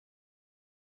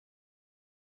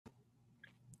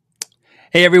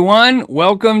Hey everyone,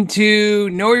 welcome to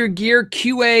Know Your Gear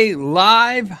QA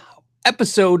Live,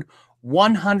 episode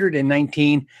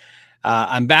 119.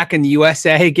 I'm back in the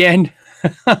USA again.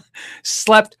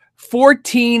 Slept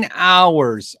 14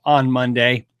 hours on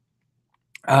Monday.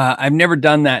 I've never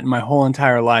done that in my whole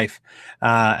entire life.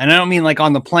 And I don't mean like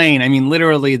on the plane. I mean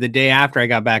literally the day after I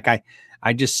got back,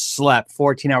 I just slept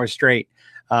 14 hours straight.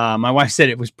 My wife said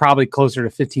it was probably closer to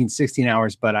 15, 16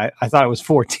 hours, but I thought it was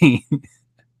 14.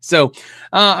 So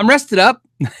I'm rested up.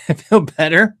 I feel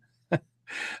better.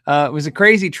 It was a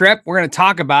crazy trip. We're going to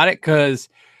talk about it because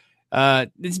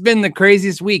it's been the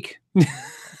craziest week.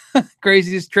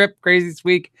 Craziest trip, craziest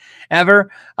week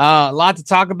ever. A lot to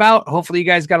talk about. Hopefully you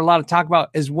guys got a lot to talk about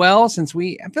as well, since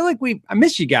I feel like I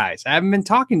miss you guys. I haven't been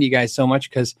talking to you guys so much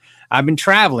because I've been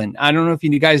traveling. I don't know if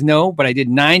you guys know, but I did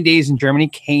 9 days in Germany,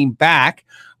 came back,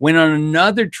 went on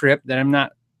another trip that I'm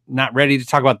not ready to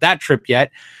talk about that trip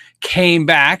yet. Came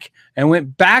back and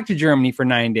went back to Germany for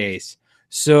 9 days.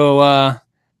 So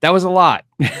that was a lot.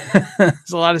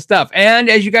 It's a lot of stuff. And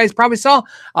as you guys probably saw,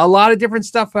 a lot of different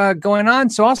stuff going on.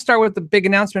 So I'll start with the big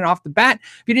announcement off the bat.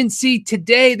 If you didn't see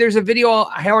today, there's a video.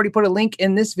 I already put a link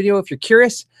in this video if you're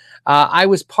curious. I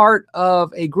was part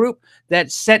of a group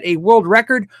that set a world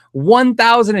record,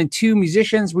 1,002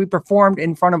 musicians. We performed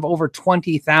in front of over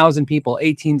 20,000 people,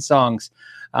 18 songs.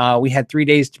 We had 3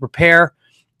 days to prepare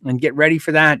and get ready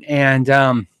for that. And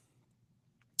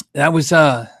that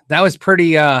was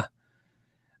pretty, I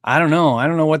don't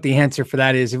know what the answer for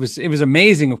that is. It was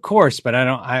amazing, of course, but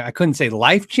I couldn't say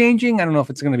life-changing. I don't know if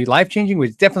it's going to be life-changing, but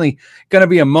it's definitely going to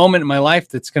be a moment in my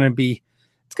life it's going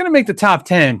to make the top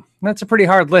 10. That's a pretty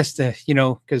hard list to,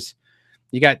 because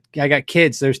I got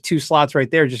kids. There's 2 slots right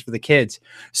there just for the kids.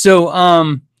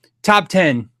 So, top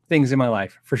 10 things in my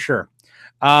life for sure.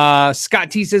 Scott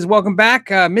T says, welcome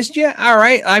back. Missed you. All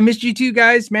right. I missed you too,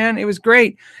 guys, man. It was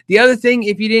great. The other thing,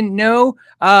 if you didn't know,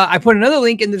 I put another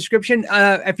link in the description.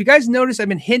 If you guys notice, I've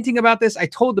been hinting about this. I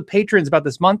told the patrons about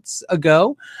this months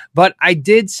ago, but I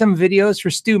did some videos for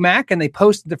Stu Mac and they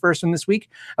posted the first one this week.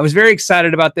 I was very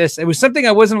excited about this. It was something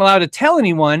I wasn't allowed to tell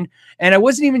anyone, and I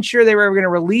wasn't even sure they were ever going to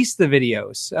release the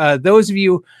videos. Those of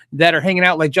you that are hanging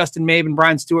out like Justin Mabe and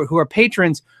Brian Stewart, who are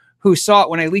patrons, who saw it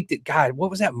when I leaked it. God,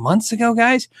 what was that, months ago,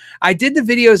 guys? I did the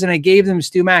videos and I gave them to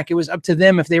Stu Mac. It was up to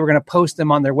them if they were going to post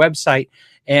them on their website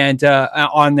and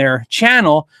on their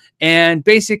channel. And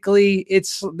basically,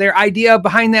 it's their idea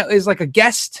behind that is like a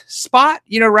guest spot,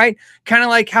 right? Kind of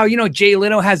like how, Jay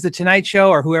Leno has the Tonight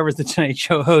Show or whoever's the Tonight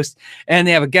Show host, and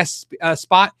they have a guest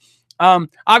spot.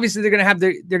 Obviously, they're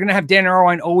going to have Dan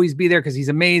Irwin always be there because he's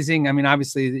amazing. I mean,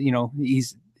 obviously,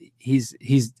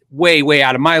 he's way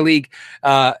out of my league,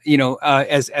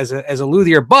 as a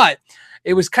luthier, but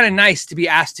it was kind of nice to be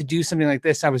asked to do something like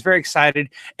this. I was very excited,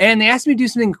 and they asked me to do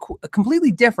something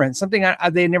completely different, something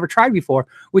they had never tried before,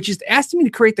 which is asking me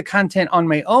to create the content on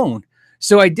my own.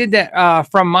 So I did that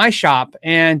from my shop,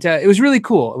 and it was really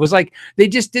cool. It was like they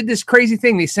just did this crazy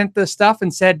thing. They sent the stuff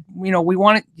and said, we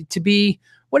want it to be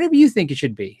whatever you think it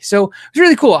should be. So it was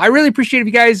really cool. I really appreciate if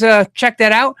you guys check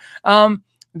that out.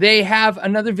 They have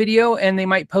another video and they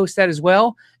might post that as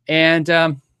well. And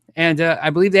I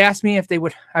believe they asked me if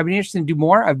I'd be interested to do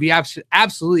more. I'd be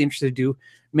absolutely interested to do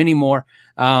many more.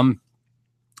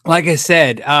 Like I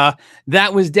said,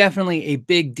 that was definitely a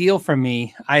big deal for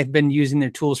me. I've been using their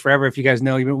tools forever. If you guys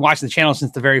know, you've been watching the channel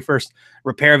since the very first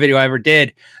repair video I ever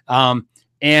did.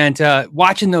 And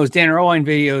watching those Dan Irwin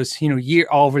videos,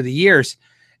 all over the years,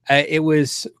 it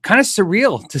was kind of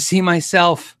surreal to see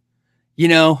myself,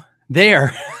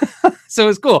 there. So it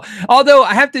was cool. Although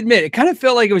I have to admit, it kind of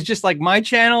felt like it was just like my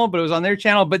channel, but it was on their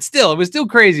channel. But still, it was still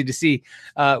crazy to see.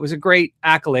 It was a great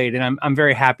accolade, and I'm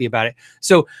very happy about it.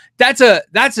 So that's a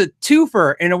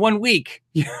twofer in a 1 week,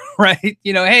 right?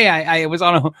 Hey, I was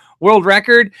on a world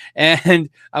record, and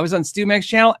I was on Stu Mac's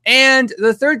channel. And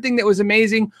the third thing that was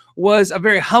amazing was a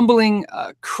very humbling,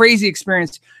 crazy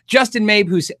experience. Justin Mabe,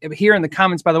 who's here in the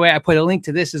comments, by the way, I put a link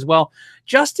to this as well.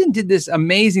 Justin did this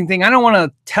amazing thing. I don't want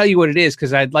to tell you what it is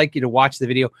because I'd like you to watch the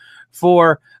video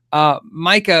for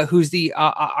Micah, who's the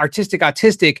Artistic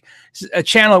Autistic, a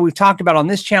channel we've talked about on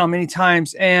this channel many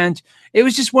times. And it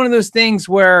was just one of those things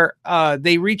where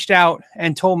they reached out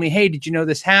and told me, hey, did you know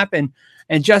this happened?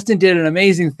 And Justin did an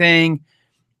amazing thing.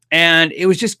 And it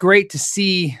was just great to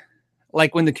see,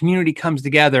 like, when the community comes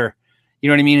together, you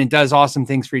know what I mean, and does awesome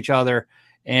things for each other.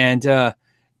 And to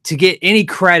get any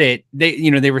credit,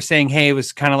 they were saying, hey, it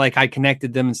was kind of like I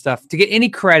connected them and stuff. To get any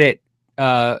credit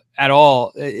at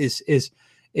all is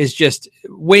just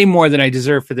way more than I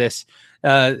deserve for this.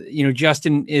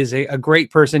 Justin is a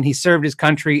great person. He served his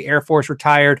country, Air Force,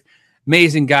 retired,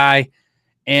 amazing guy.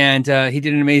 and he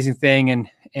did an amazing thing.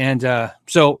 And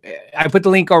so I put the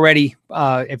link already.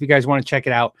 If you guys want to check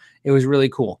it out, it was really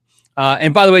cool.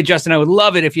 And by the way, Justin, I would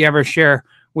love it if you ever share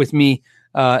with me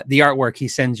the artwork he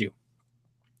sends you.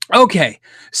 Okay,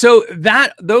 so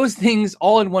those things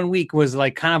all in 1 week was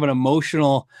like kind of an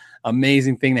emotional,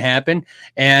 amazing thing to happen,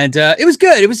 and it was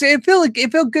good.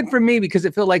 It felt good for me because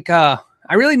it felt like I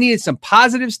really needed some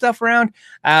positive stuff around.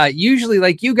 Usually,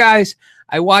 like you guys,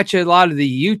 I watch a lot of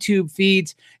the YouTube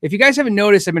feeds. If you guys haven't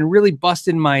noticed, I've been really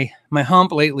busting my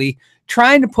hump lately,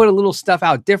 trying to put a little stuff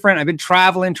out different. I've been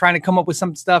traveling, trying to come up with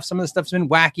some stuff. Some of the stuff's been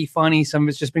wacky, funny. Some of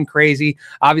it's just been crazy.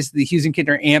 Obviously, the Hughes and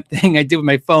Kittner amp thing I did with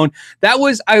my phone. I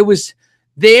was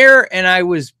there, and I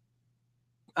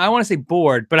want to say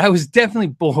bored, but I was definitely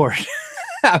bored.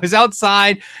 I was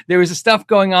outside. There was stuff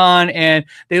going on, and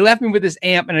they left me with this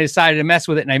amp, and I decided to mess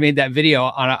with it, and I made that video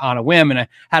on a whim, and I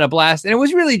had a blast. And it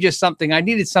was really just something. I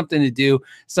needed something to do,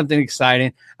 something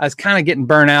exciting. I was kind of getting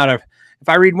burnt out of. If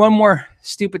I read one more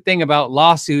stupid thing about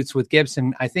lawsuits with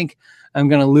Gibson, I think I'm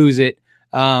going to lose it.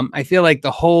 I feel like the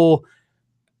whole,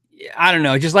 I don't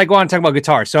know, just like want to talk about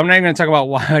guitars. So I'm not even going to talk about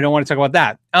why I don't want to talk about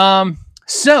that.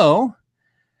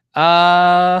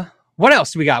 What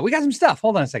else do we got? We got some stuff.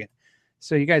 Hold on a second.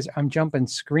 So you guys, I'm jumping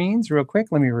screens real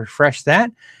quick. Let me refresh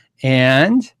that.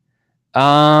 And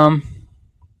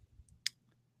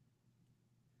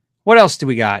what else do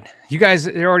we got? You guys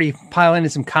are already piling in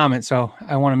some comments, so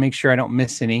I want to make sure I don't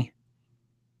miss any.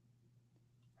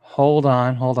 Hold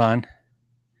on.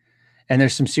 And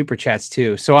there's some super chats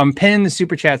too. So I'm pinning the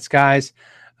super chats, guys.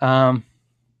 So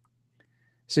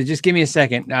just give me a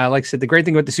second. Like I said, the great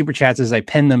thing about the super chats is I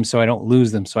pin them so I don't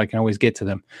lose them, so I can always get to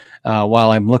them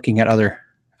while I'm looking at other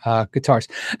guitars.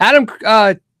 Adam,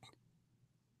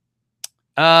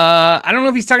 I don't know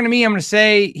if he's talking to me. I'm going to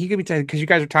say he could be because you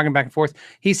guys are talking back and forth.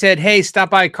 He said, "Hey, stop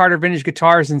by Carter Vintage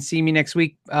Guitars and see me next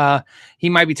week." He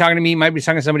might be talking to me. Might be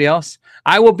talking to somebody else.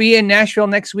 I will be in Nashville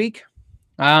next week.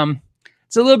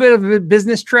 It's a little bit of a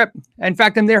business trip. In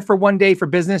fact, I'm there for 1 day for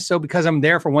business. So because I'm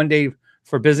there for 1 day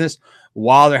for business,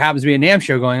 while there happens to be a NAMM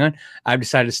show going on, I've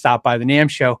decided to stop by the NAMM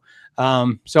show.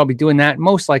 So I'll be doing that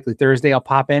most likely Thursday. I'll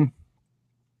pop in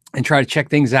and try to check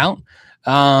things out.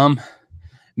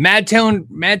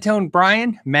 Madtown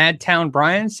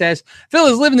Brian says, Phil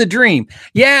is living the dream.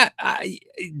 Yeah,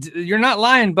 you're not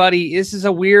lying, buddy. This is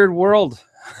a weird world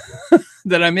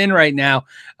that I'm in right now.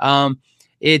 Like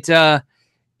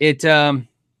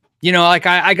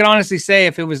I could honestly say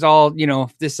if it was all,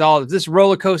 if this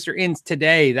roller coaster ends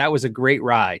today, that was a great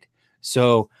ride.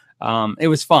 So it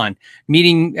was fun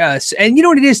meeting. And you know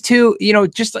what it is too,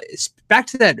 just back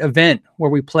to that event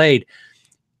where we played,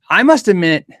 I must have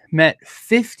met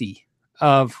 50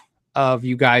 of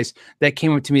you guys that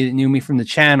came up to me that knew me from the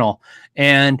channel.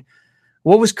 And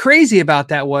what was crazy about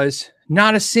that was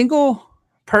not a single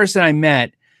person I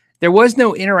met, there was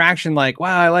no interaction like,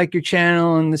 wow, I like your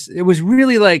channel. And this, it was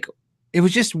really like, it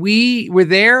was just, we were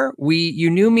there. You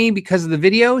knew me because of the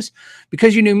videos,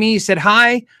 because you knew me, you said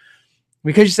hi.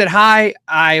 Because you said hi,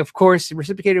 I, of course,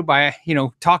 reciprocated by,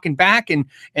 talking back and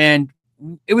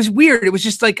it was weird. It was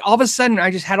just like all of a sudden I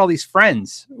just had all these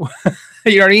friends, you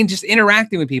know what I mean? Just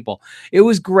interacting with people. It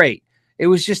was great. It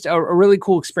was just a really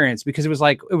cool experience because it was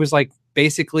like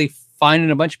basically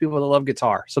finding a bunch of people that love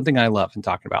guitar, something I love and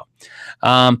talking about.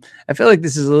 I feel like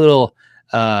this is a little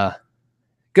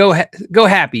go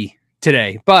happy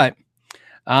today, but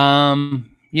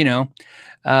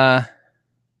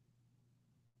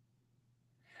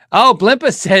oh,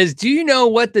 Blimpa says, do you know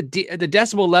what the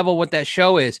decibel level, what that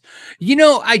show is?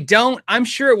 I don't. I'm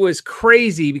sure it was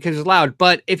crazy because it was loud.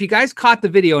 But if you guys caught the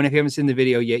video, and if you haven't seen the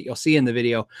video yet, you'll see in the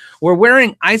video, we're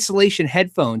wearing isolation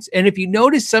headphones. And if you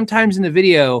notice sometimes in the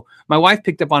video, my wife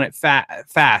picked up on it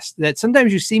fast, that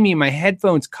sometimes you see me in my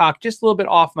headphones cocked just a little bit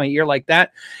off my ear like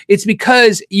that. It's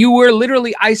because you were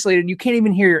literally isolated. You can't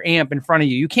even hear your amp in front of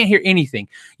you. You can't hear anything.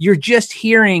 You're just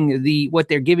hearing what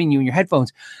they're giving you in your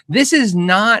headphones. This is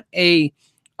not a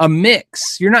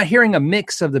mix. You're not hearing a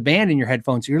mix of the band in your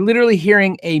headphones. You're literally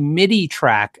hearing a MIDI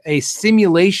track, a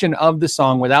simulation of the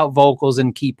song without vocals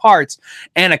and key parts,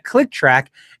 and a click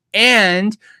track,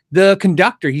 and the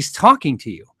conductor, he's talking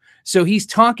to you. So he's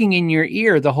talking in your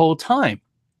ear the whole time.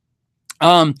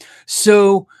 And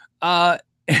as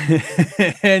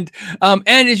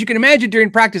you can imagine during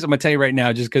practice, I'm gonna tell you right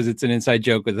now, just because it's an inside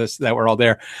joke with us that we're all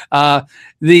there.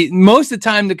 Most of the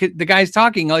time the guy's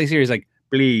talking, all he's hearing is like,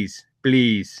 please,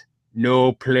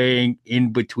 no playing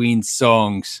in between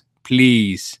songs.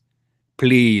 Please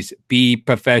be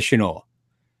professional.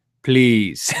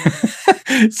 please.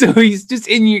 So he's just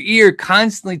in your ear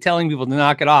constantly telling people to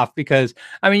knock it off because,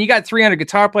 I mean, you got 300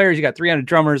 guitar players, you got 300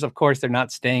 drummers. Of course, they're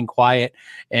not staying quiet.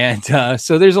 And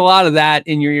so there's a lot of that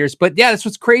in your ears. But yeah, that's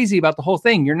what's crazy about the whole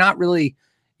thing. You're not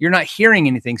hearing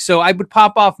anything. So I would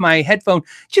pop off my headphone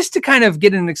just to kind of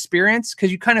get an experience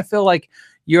because you kind of feel like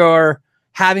you're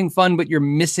having fun, but you're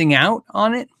missing out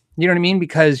on it. You know what I mean?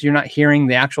 Because you're not hearing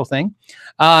the actual thing.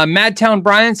 Madtown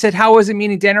Brian said, how was it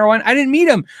meeting Dan Irwin? I didn't meet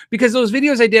him because those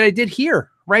videos I did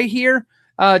here, right here,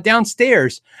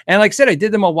 downstairs. And like I said, I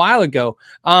did them a while ago.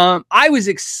 I was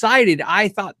excited. I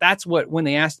thought that's when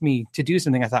they asked me to do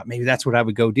something, I thought maybe that's what I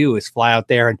would go do is fly out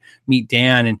there and meet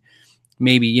Dan and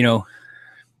maybe,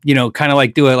 kind of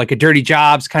like do a Dirty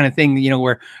Jobs kind of thing,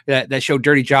 where that show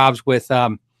Dirty Jobs with,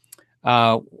 oh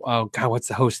God, what's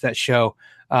the host of that show?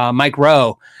 Mike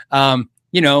Rowe,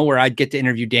 where I'd get to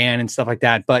interview Dan and stuff like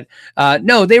that. But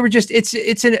no, they were just, it's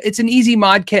an easy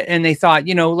mod kit. And they thought,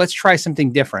 let's try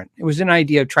something different. It was an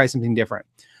idea of try something different.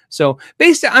 So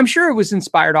I'm sure it was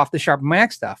inspired off the Sharpen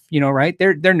Mac stuff, right?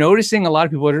 They're noticing a lot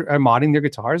of people are modding their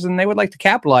guitars and they would like to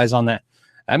capitalize on that.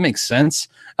 That makes sense.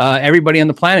 Everybody on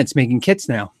the planet's making kits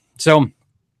now. So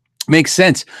makes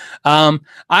sense.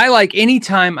 I like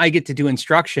anytime I get to do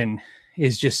instruction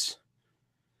is just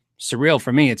surreal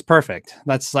for me. It's perfect.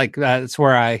 That's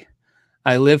where I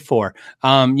live for.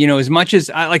 As much as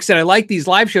like I said, I like these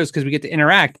live shows because we get to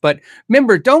interact, but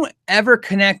remember, don't ever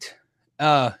connect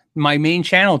my main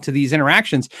channel to these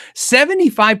interactions.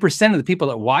 75% of the people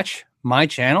that watch my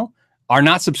channel are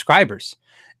not subscribers.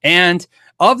 And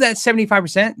of that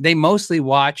 75%, they mostly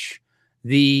watch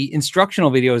the instructional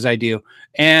videos I do.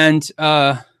 And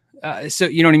so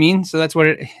you know what I mean? So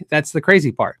that's the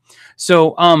crazy part.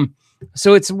 So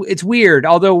it's weird.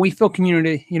 Although we feel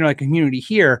community, like a community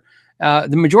here, the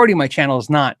majority of my channel is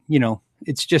not,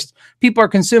 it's just people are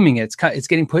consuming it. It's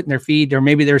getting put in their feed, or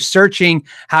maybe they're searching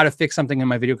how to fix something and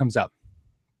my video comes up.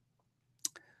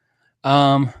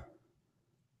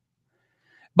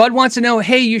 Bud wants to know,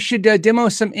 hey, you should demo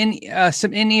some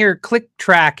in-ear click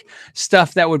track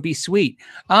stuff. That would be sweet.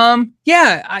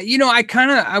 Yeah,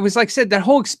 I was like I said, that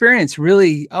whole experience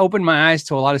really opened my eyes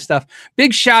to a lot of stuff.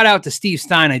 Big shout out to Steve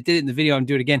Stein. I did it in the video. I'm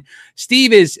doing it again.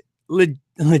 Steve is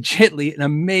legitimately an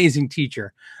amazing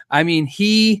teacher. I mean,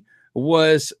 he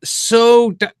was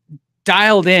so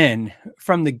dialed in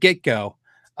from the get-go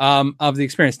of the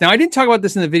experience. Now, I didn't talk about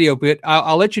this in the video, but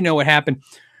I'll let you know what happened.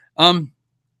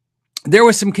 There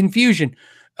was some confusion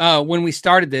when we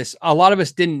started this. A lot of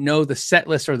us didn't know the set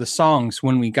list or the songs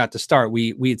when we got to start.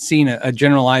 We had seen a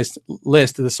generalized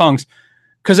list of the songs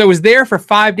because I was there for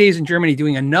 5 days in Germany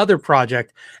doing another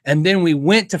project, and then we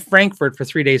went to Frankfurt for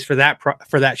 3 days for that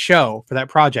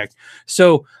project.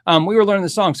 So we were learning the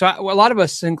songs. So a lot of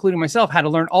us, including myself, had to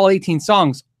learn all 18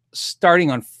 songs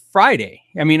starting on Friday.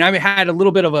 I mean, I had a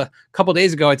little bit of a couple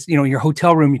days ago. It's, your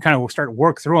hotel room, you kind of start to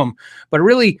work through them. But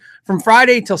really, from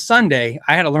Friday till Sunday,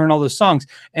 I had to learn all those songs.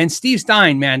 And Steve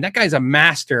Stein, man, that guy's a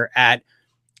master at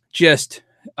just,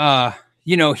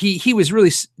 he was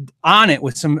really on it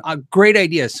with some great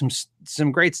ideas,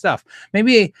 some great stuff.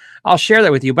 Maybe I'll share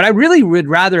that with you. But I really would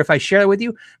rather, if I share that with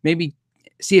you, maybe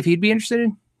see if he'd be interested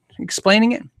in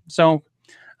explaining it. So,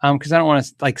 because I don't want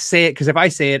to say it, because if I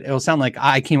say it, it'll sound like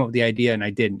I came up with the idea and I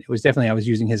didn't. It was definitely, I was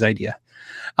using his idea.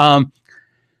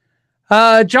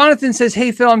 Jonathan says,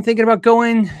 hey, Phil, I'm thinking about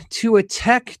going to a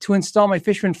tech to install my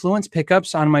Fishman Fluence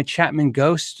pickups on my Chapman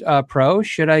Ghost Pro.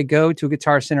 Should I go to a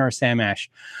Guitar Center or Sam Ash?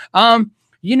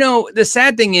 The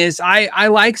sad thing is I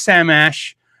like Sam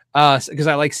Ash because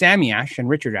I like Sammy Ash and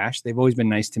Richard Ash. They've always been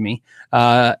nice to me.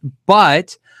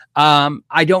 But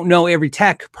I don't know every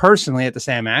tech personally at the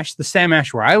Sam Ash. The Sam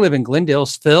Ash where I live in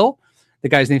Glendale's Phil. The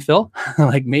guy's named Phil,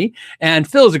 like me. And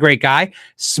Phil's a great guy,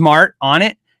 smart on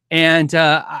it. And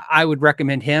I would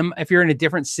recommend him. If you're in a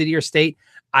different city or state,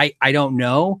 I don't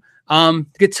know.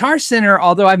 Guitar Center,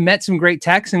 although I've met some great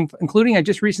techs, including I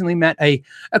just recently met a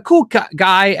cool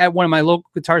guy at one of my local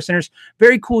Guitar Centers.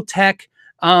 Very cool tech.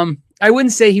 I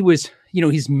wouldn't say he was,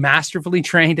 he's masterfully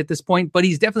trained at this point, but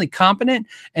he's definitely competent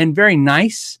and very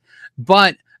nice.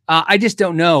 But I just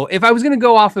don't know. If I was going to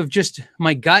go off of just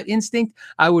my gut instinct,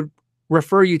 I would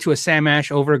refer you to a Sam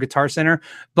Ash over a Guitar Center.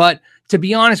 But to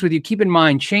be honest with you, keep in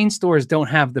mind, chain stores don't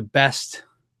have the best.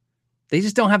 They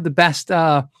just don't have the best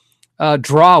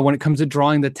draw when it comes to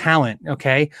drawing the talent.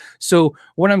 Okay. So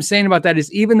what I'm saying about that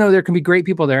is, even though there can be great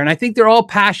people there, and I think they're all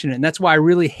passionate, and that's why I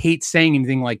really hate saying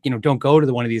anything like, don't go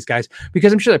to one of these guys,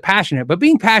 because I'm sure they're passionate, but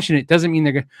being passionate doesn't mean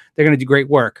they're going to do great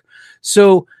work.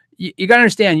 So you got to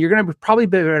understand, you're going to probably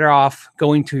be better off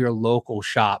going to your local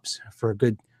shops for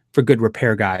good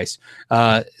repair guys.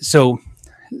 So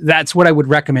that's what I would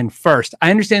recommend first. I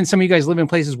understand some of you guys live in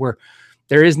places where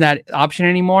there isn't that option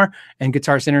anymore, and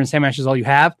Guitar Center and Sam Ash is all you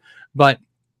have. But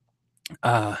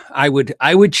I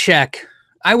would check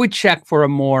for a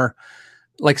more,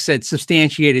 like I said,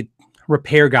 substantiated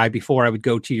repair guy before I would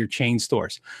go to your chain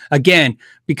stores. Again,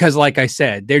 because like I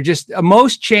said, they're just you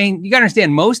gotta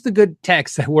understand, most of the good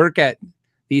techs that work at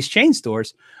these chain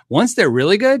stores, once they're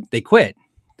really good, they quit.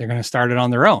 They're going to start it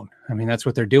on their own. I mean, that's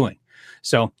what they're doing.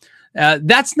 So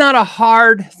that's not a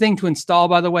hard thing to install,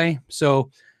 by the way. So,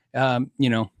 I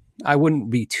wouldn't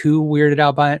be too weirded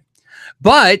out by it.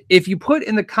 But if you put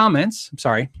in the comments, I'm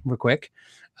sorry, real quick.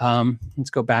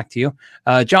 Let's go back to you.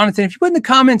 Jonathan, if you put in the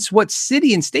comments what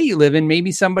city and state you live in,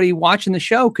 maybe somebody watching the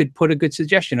show could put a good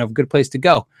suggestion of a good place to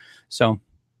go. So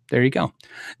there you go.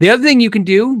 The other thing you can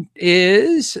do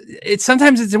is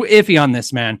sometimes it's iffy on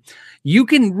this, man. You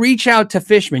can reach out to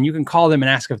Fishman. You can call them and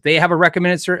ask if they have a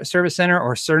recommended service center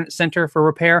or center for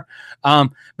repair.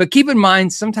 But keep in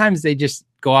mind, sometimes they just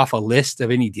go off a list of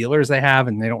any dealers they have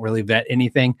and they don't really vet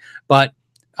anything. But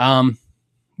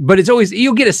it's always,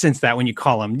 you'll get a sense that when you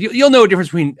call them, you'll know a difference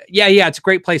between, yeah, it's a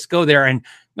great place, go there. And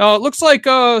no, it looks like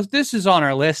this is on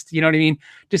our list. You know what I mean?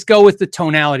 Just go with the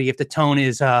tonality. If the tone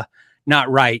is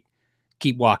not right,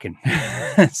 keep walking.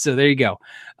 So there you go.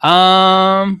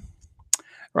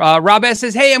 Rob S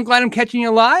says, hey, I'm glad I'm catching you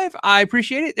live. I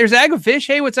appreciate it. There's Agafish.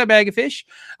 Hey, what's up, Agafish?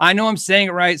 I know I'm saying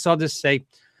it right, so I'll just say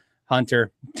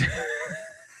Hunter.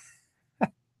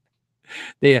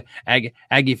 The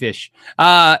Aggie fish.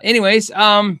 Anyways,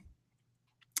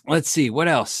 let's see what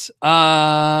else.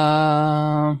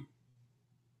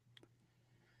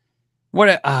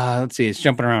 Let's see. It's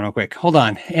jumping around real quick. Hold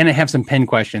on, and I have some pen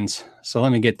questions, so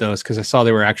let me get those because I saw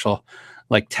they were actual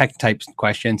like tech type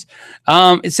questions.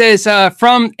 It says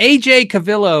from AJ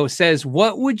Cavillo says,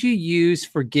 what would you use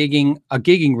for gigging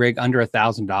rig under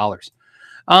 $1,000?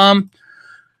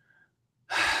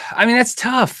 I mean, that's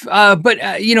tough. But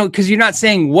because you're not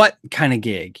saying what kind of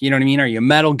gig, you know what I mean? Are you a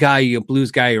metal guy? Are you a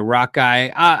blues guy? Are you a rock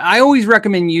guy? I always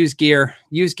recommend used gear.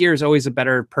 Used gear is always a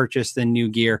better purchase than new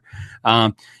gear.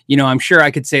 I'm sure I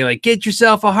could say like, get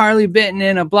yourself a Harley Benton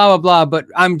and a blah, blah, blah. But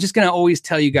I'm just going to always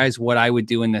tell you guys what I would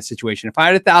do in that situation. If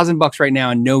I had $1,000 right now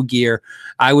and no gear,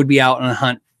 I would be out on a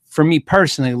hunt. For me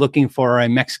personally, looking for a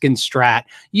Mexican Strat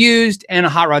used and a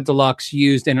Hot Rod Deluxe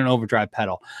used and an overdrive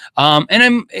pedal. And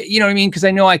I'm, you know what I mean? Because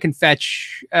I know I can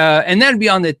fetch, and that'd be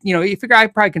on the, you figure I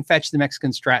probably can fetch the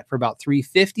Mexican Strat for about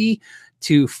 $350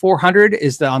 to $400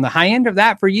 is on the high end of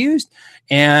that for used.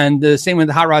 And the same with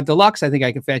the Hot Rod Deluxe. I think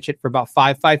I can fetch it for about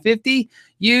 $550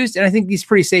 used. And I think these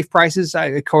pretty safe prices.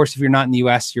 Of course, if you're not in the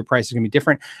US, your price is going to be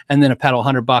different. And then a pedal,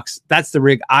 $100. That's the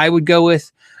rig I would go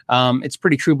with. It's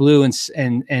pretty true blue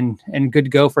and good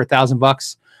to go for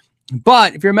 $1,000.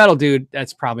 But if you're a metal dude,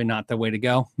 that's probably not the way to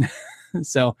go.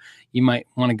 So you might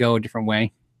want to go a different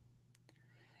way.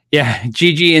 Yeah,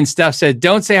 GG and stuff said,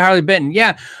 don't say Harley Benton.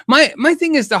 Yeah, my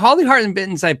thing is the Harley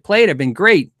Bentons I played have been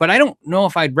great, but I don't know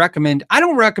if I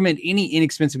don't recommend any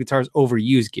inexpensive guitars over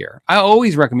used gear. I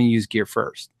always recommend used gear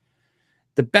first.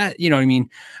 The best, you know what I mean?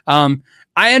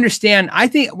 I understand.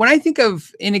 When I think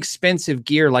of inexpensive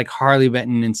gear like Harley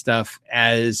Benton and stuff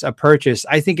as a purchase,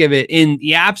 I think of it in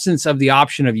the absence of the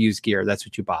option of used gear. That's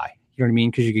what you buy. You know what I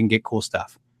mean? Because you can get cool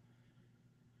stuff.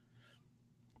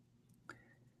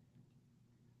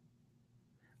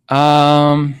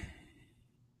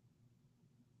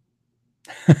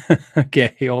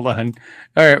 Okay, hold on.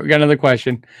 All right, we got another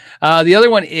question. The other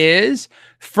one is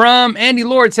from Andy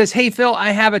Lord. Says, hey, Phil,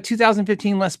 I have a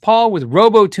 2015 Les Paul with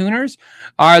robo tuners.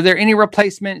 Are there any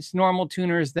replacements, normal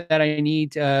tuners that I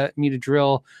need me to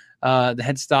drill the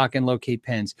headstock and locate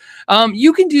pins?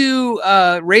 You can do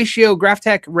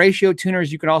Graphtec ratio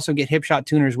tuners. You can also get Hipshot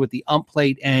tuners with the ump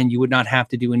plate, and you would not have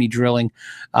to do any drilling.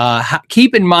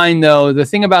 Keep in mind, though, the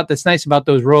thing that's nice about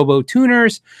those robo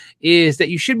tuners is that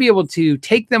you should be able to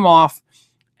take them off,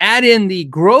 add in the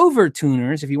Grover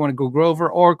tuners if you want to go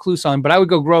Grover or Kluson, but I would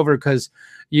go Grover because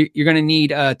you're going to need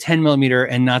 10 millimeter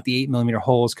and not the 8 millimeter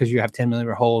holes because you have 10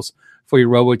 millimeter holes for your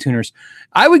robo tuners.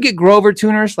 I would get Grover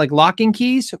tuners like locking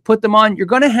keys, put them on. You're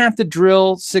going to have to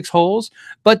drill 6 holes,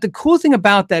 but the cool thing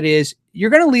about that is you're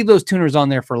going to leave those tuners on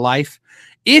there for life.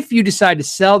 If you decide to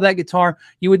sell that guitar,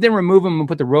 you would then remove them and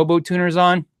put the robo tuners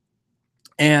on.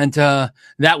 And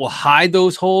that will hide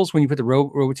those holes when you put the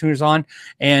robo tuners on.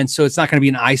 And so it's not going to be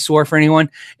an eyesore for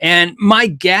anyone. And my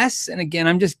guess, and again,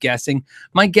 I'm just guessing,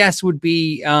 my guess would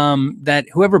be that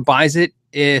whoever buys it,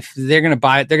 if they're going to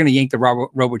buy it, they're going to yank the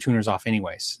robo tuners off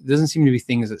anyways. There doesn't seem to be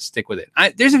things that stick with it.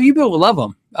 There's a few people who love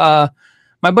them.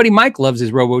 My buddy Mike loves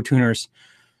his robo tuners.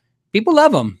 People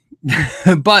love them.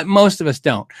 but most of us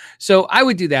don't. So I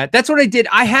would do that. That's what I did.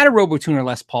 I had a RoboTuner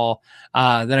Les Paul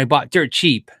that I bought dirt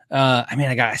cheap.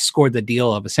 I scored the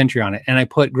deal of a century on it, and I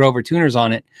put Grover tuners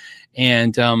on it,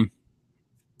 and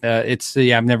I've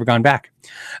never gone back.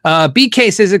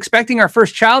 BK says, expecting our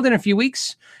first child in a few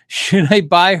weeks. Should I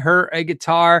buy her a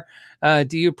guitar?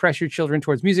 Do you pressure children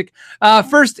towards music?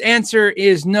 First answer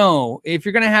is no. If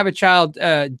you're going to have a child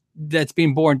that's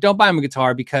being born, don't buy them a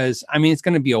guitar because, it's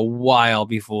going to be a while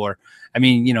before.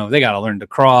 They got to learn to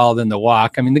crawl, then to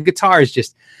walk. The guitar is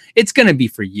just, it's going to be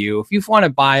for you. If you want to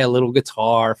buy a little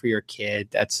guitar for your kid,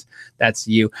 that's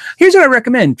you. Here's what I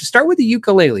recommend. Start with the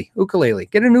ukulele.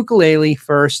 Get an ukulele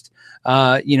first.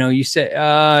 You said,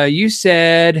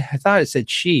 I thought it said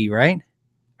she, right?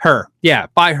 Her. Yeah.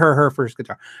 Buy her first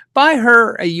guitar. Buy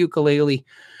her a ukulele.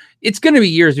 It's going to be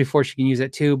years before she can use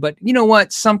it too. But you know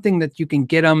what? Something that you can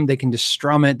get them. They can just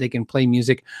strum it. They can play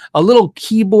music. A little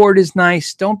keyboard is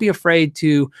nice. Don't be afraid.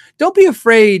 If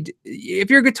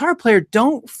you're a guitar player,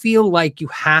 don't feel like you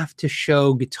have to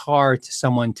show guitar to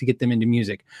someone to get them into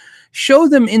music. Show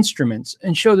them instruments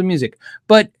and show them music.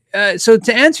 But so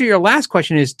to answer your last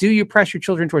question is, do you press your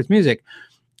children towards music?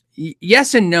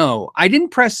 Yes and no. I didn't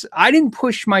push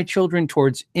my children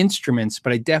towards instruments,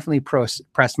 but I definitely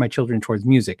pressed my children towards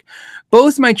music.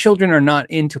 Both my children are not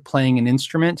into playing an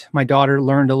instrument. My daughter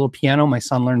learned a little piano. My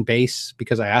son learned bass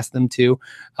because I asked them to,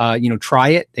 try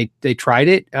it. They tried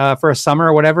it for a summer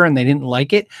or whatever, and they didn't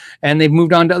like it. And they've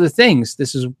moved on to other things.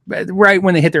 This is right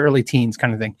when they hit their early teens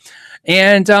kind of thing.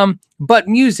 And, but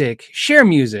music, share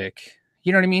music,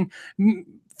 you know what I mean?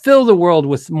 Fill the world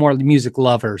with more music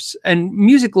lovers, and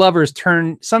music lovers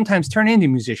sometimes turn into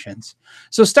musicians.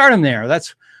 So start them there.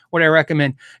 That's what I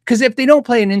recommend. Because if they don't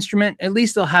play an instrument, at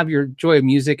least they'll have your joy of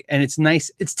music. And it's nice.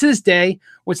 It's to this day.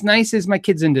 What's nice is my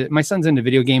son's into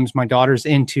video games. My daughter's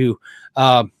into,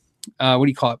 what do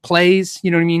you call it? Plays.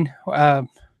 You know what I mean? I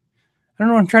don't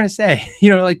know what I'm trying to say.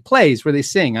 Like plays where they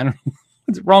sing. I don't know.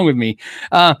 What's wrong with me?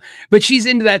 But she's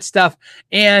into that stuff.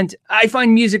 And I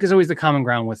find music is always the common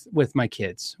ground with my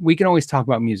kids. We can always talk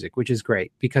about music, which is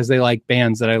great because they like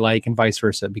bands that I like and vice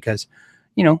versa because,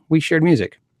 we shared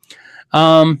music.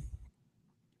 Okay,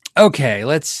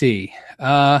 let's see.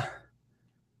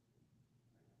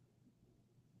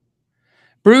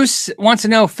 Bruce wants to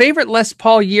know favorite Les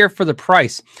Paul year for the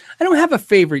price. I don't have a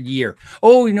favorite year.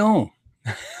 Oh, no,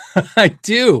 I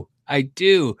do.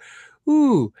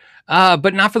 Ooh.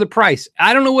 But not for the price.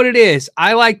 I don't know what it is.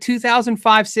 I like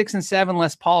 2005, 6, and 7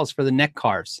 Les Pauls for the neck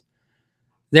carves.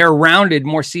 They're rounded,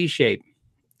 more C-shaped.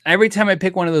 Every time I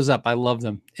pick one of those up, I love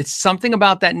them. It's something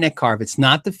about that neck carve. It's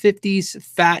not the 50s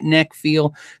fat neck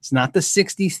feel. It's not the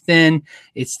 60s thin.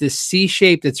 It's this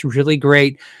C-shape that's really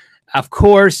great. Of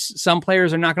course, some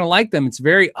players are not going to like them. It's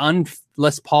very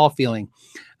un-Les Paul feeling.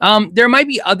 There might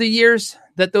be other years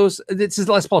that this is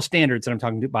Les Paul standards that I'm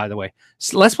talking to, by the way.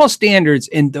 Les Paul standards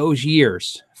in those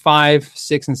years, 5,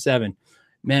 6, and 7.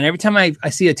 Man, every time I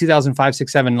see a 2005,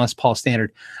 6, 7 Les Paul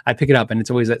standard, I pick it up and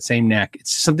it's always that same neck.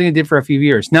 It's something I did for a few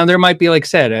years. Now, there might be, like I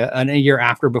said, a year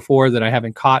after before that I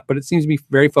haven't caught, but it seems to be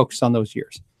very focused on those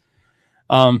years.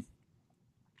 I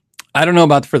don't know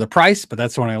about for the price, but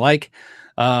that's the one I like.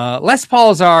 Les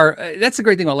Pauls that's the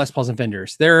great thing about Les Pauls and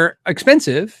Fenders. They're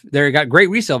expensive. They've got great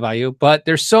resale value, but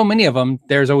there's so many of them.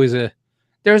 There's always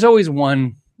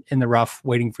one in the rough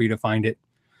waiting for you to find it.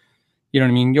 You know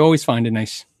what I mean? You always find a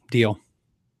nice deal.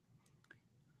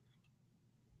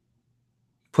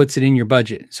 Puts it in your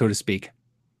budget, so to speak.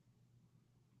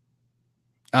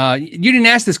 You didn't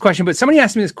ask this question, but somebody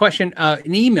asked me this question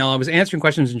in email. I was answering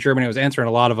questions in German. I was answering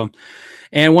a lot of them.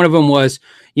 And one of them was,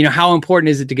 how important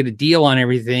is it to get a deal on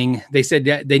everything? They said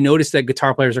that they noticed that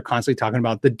guitar players are constantly talking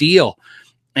about the deal.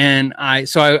 And I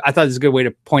thought this is a good way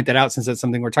to point that out since that's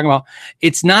something we're talking about.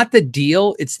 It's not the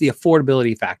deal. It's the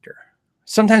affordability factor.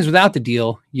 Sometimes without the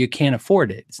deal, you can't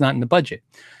afford it. It's not in the budget.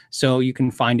 So you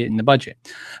can find it in the budget.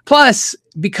 Plus,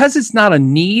 because it's not a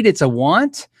need, it's a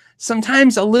want.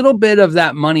 Sometimes a little bit of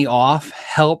that money off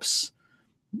helps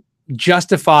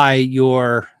justify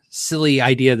your silly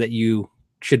idea that you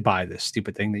should buy this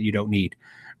stupid thing that you don't need,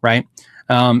 right?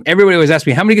 Everybody always asks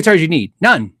me, how many guitars you need?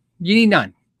 None. You need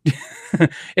none.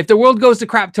 If the world goes to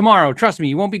crap tomorrow, trust me,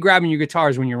 you won't be grabbing your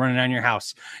guitars when you're running around your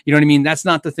house. You know what I mean? That's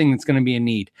not the thing that's going to be a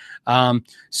need.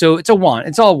 So it's a want.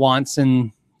 It's all wants,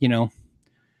 and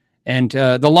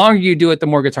the longer you do it, the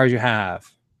more guitars you have,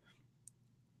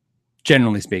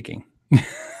 generally speaking.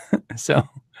 So,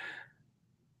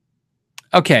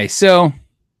 okay, so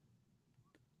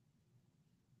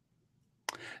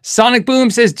Sonic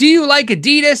Boom says, do you like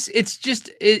Adidas?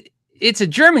 It's a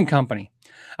German company.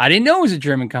 I didn't know it was a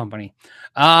German company.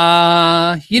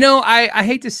 I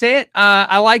hate to say it.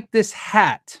 I like this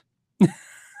hat.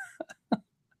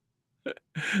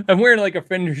 I'm wearing like a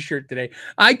Fender shirt today.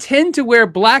 I tend to wear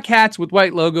black hats with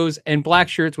white logos and black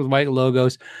shirts with white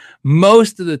logos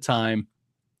most of the time.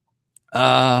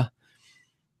 You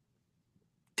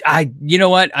know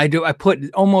what I do? I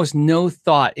put almost no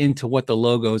thought into what the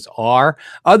logos are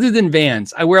other than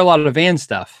Vans. I wear a lot of Vans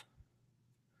stuff.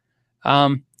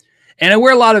 And I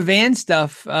wear a lot of Vans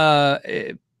stuff,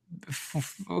 because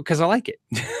I like it.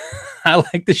 I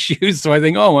like the shoes, so I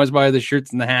think, I must buy the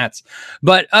shirts and the hats.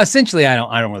 But essentially, I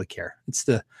don't really care. It's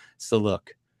the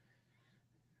look.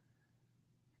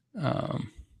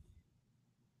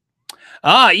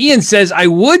 Ian says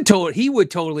he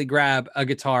would totally grab a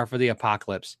guitar for the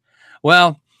apocalypse.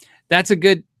 Well, that's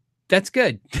good.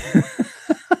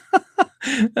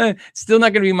 Still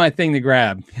not going to be my thing to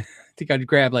grab. I think I'd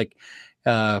grab like,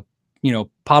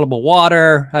 potable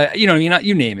water, you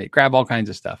name it, grab all kinds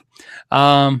of stuff.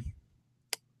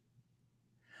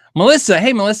 Melissa,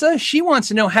 hey, Melissa, she wants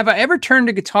to know, have I ever turned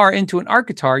a guitar into an art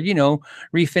guitar,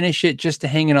 refinish it just to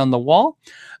hang it on the wall?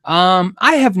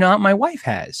 I have not. My wife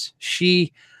has.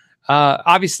 She,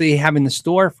 obviously having the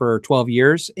store for 12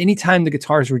 years, anytime the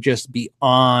guitars were just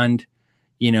beyond,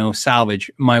 salvage,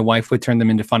 my wife would turn them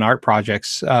into fun art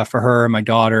projects, for her and my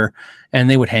daughter, and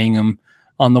they would hang them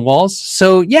on the walls.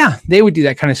 So yeah, they would do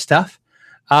that kind of stuff.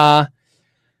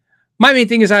 My main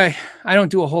thing is I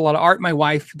don't do a whole lot of art. My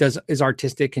wife is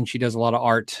artistic and she does a lot of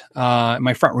art.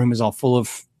 My front room is all full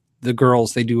of the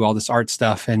girls. They do all this art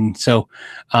stuff. And so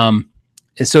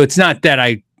it's not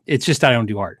that it's just I don't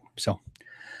do art. So,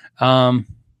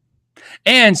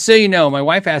 and so, my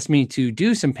wife asked me to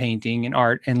do some painting and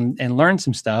art and learn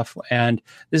some stuff. And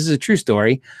this is a true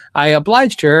story. I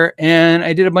obliged her and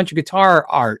I did a bunch of guitar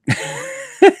art.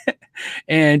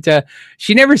 And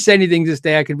she never said anything this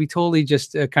day. I could be totally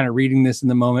just kind of reading this in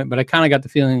the moment, but I kind of got the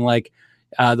feeling like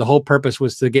the whole purpose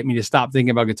was to get me to stop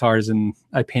thinking about guitars, and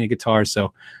I painted guitars.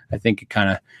 So I think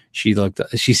she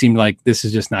seemed like this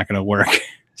is just not going to work.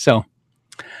 So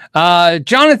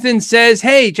Jonathan says,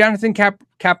 hey, Jonathan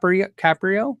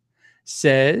Caprio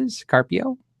says,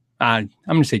 Carpio. I'm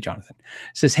going to say Jonathan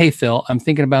says, hey, Phil, I'm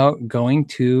thinking about going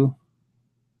to,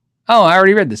 I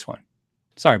already read this one.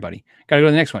 Sorry, buddy. Got to go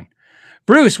to the next one.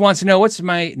 Bruce wants to know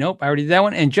nope, I already did that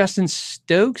one. And Justin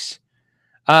Stokes,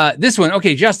 this one.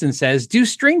 Okay. Justin says, do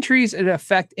string trees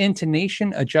affect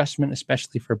intonation adjustment,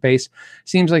 especially for bass?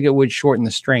 Seems like it would shorten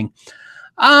the string.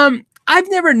 I've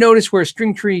never noticed where a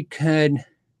string tree could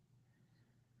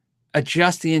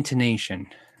adjust the intonation.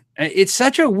 It's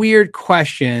such a weird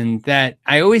question that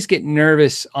I always get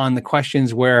nervous on the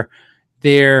questions where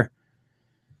there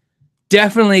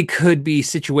definitely could be a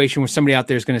situation where somebody out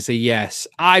there is going to say, yes,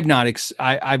 I've not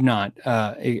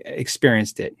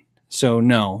experienced it. So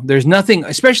no, there's nothing,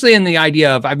 especially in the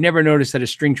idea of, I've never noticed that a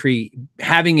string tree,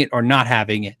 having it or not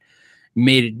having it,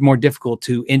 made it more difficult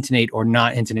to intonate or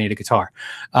not intonate a guitar.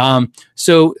 There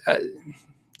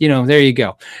you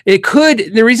go.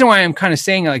 The reason why I'm kind of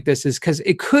saying it like this is because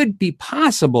it could be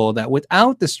possible that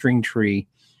without the string tree,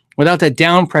 without that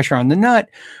down pressure on the nut,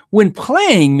 when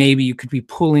playing, maybe you could be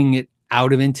pulling it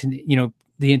out of the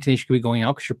intonation could be going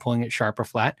out because you're pulling it sharp or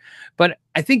flat. But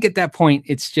I think at that point,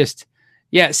 it's just,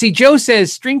 yeah. See, Joe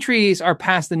says string trees are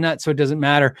past the nut, so it doesn't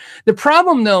matter. The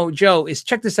problem though, Joe, is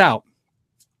check this out.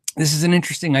 This is an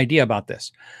interesting idea about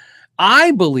this.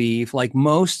 I believe, like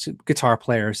most guitar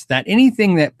players, that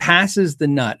anything that passes the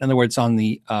nut, in other words, on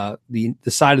the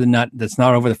side of the nut that's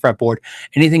not over the fretboard,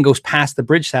 anything goes past the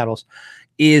bridge saddles,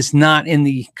 is not in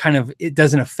the it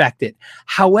doesn't affect it.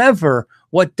 However,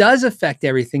 what does affect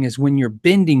everything is when you're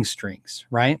bending strings,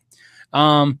 right?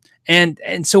 And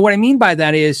so what I mean by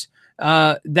that is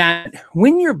that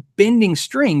when you're bending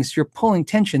strings, you're pulling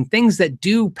tension. Things that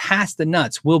do pass the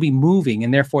nuts will be moving,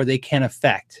 and therefore they can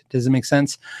affect. Does it make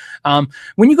sense?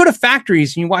 When you go to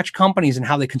factories and you watch companies and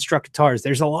how they construct guitars,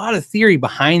 there's a lot of theory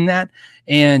behind that.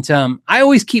 And I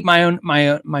always keep my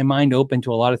mind open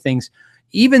to a lot of things,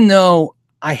 even though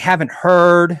I haven't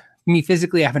heard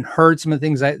some of the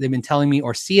things that they've been telling me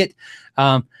or see it.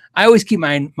 I always keep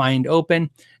my mind open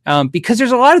because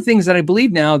there's a lot of things that I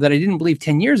believe now that I didn't believe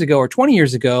 10 years ago or 20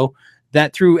 years ago,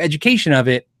 that through education of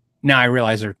it, now I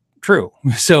realize are true.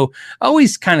 So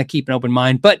always kind of keep an open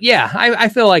mind. But yeah, I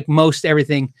feel like most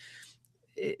everything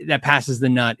that passes the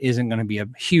nut isn't going to be a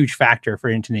huge factor for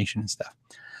intonation and stuff.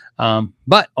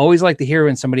 But always like to hear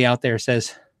when somebody out there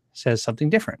says something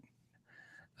different.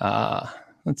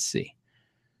 Let's see.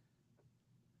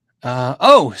 I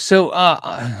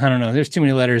don't know. There's too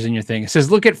many letters in your thing. It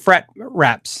says, look at fret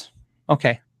wraps.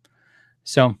 Okay.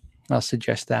 So I'll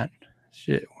suggest that.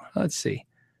 Let's see.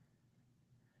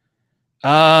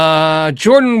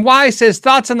 Jordan Y says,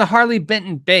 thoughts on the Harley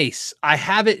Benton bass. I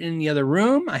have it in the other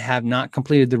room. I have not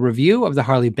completed the review of the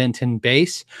Harley Benton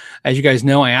bass. As you guys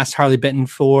know, I asked Harley Benton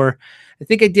for, I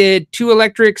think I did 2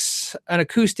 electrics, an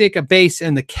acoustic, a bass,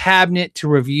 and the cabinet to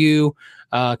review,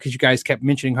 because you guys kept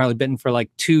mentioning Harley Benton for like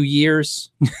 2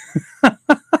 years.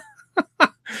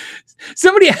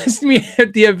 Somebody asked me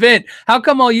at the event, how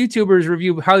come all YouTubers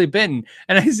review Harley Benton?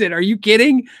 And I said, are you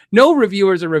kidding? No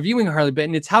reviewers are reviewing Harley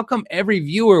Benton. It's how come every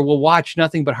viewer will watch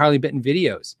nothing but Harley Benton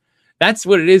videos? That's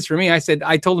what it is for me. I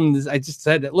told him this. I just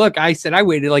said that, look, I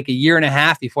waited like a year and a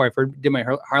half before I did my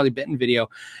Harley Benton video.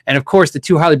 And of course, the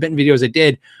 2 Harley Benton videos I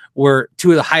did were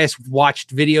 2 of the highest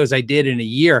watched videos I did in a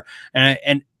year.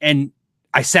 And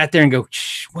I sat there and go,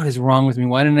 what is wrong with me?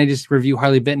 Why didn't I just review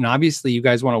Harley Benton? Obviously, you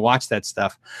guys want to watch that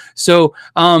stuff. So,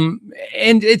 and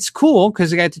it's cool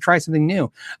because I got to try something new.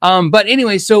 But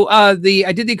anyway, so I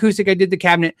did the acoustic, I did the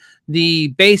cabinet, the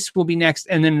bass will be next,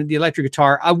 and then the electric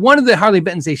guitar. One of the Harley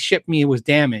Bentons they shipped me was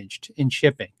damaged in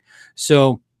shipping.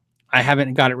 So I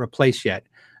haven't got it replaced yet.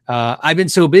 I've been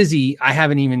so busy,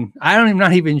 I'm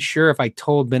not even sure if I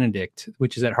told Benedict,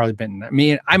 which is at Harley Benton. I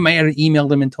mean, I might have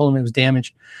emailed him and told him it was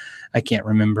damaged. I can't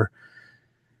remember.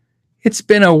 It's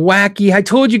been a wacky. I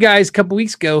told you guys a couple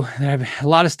weeks ago that a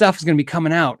lot of stuff is going to be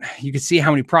coming out. You can see how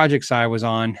many projects I was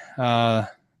on.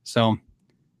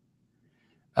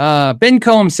 Ben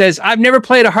Combs says, I've never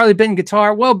played a Harley Benton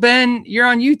guitar. Well, Ben, you're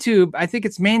on YouTube. I think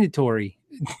it's mandatory.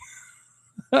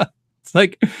 It's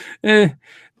like I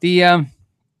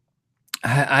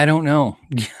don't know.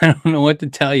 I don't know what to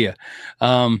tell you.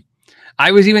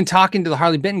 I was even talking to the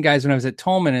Harley Benton guys when I was at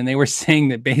Tolman, and they were saying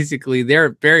that basically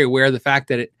they're very aware of the fact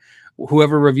that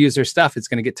whoever reviews their stuff, it's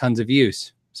going to get tons of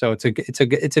views. So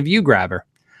it's a view grabber,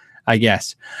 I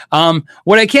guess.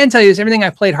 What I can tell you is everything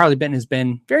I've played Harley Benton has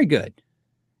been very good.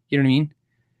 You know what I mean?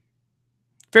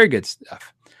 Very good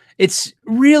stuff. It's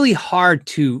really hard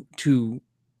to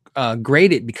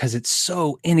grade it because it's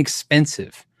so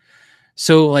inexpensive.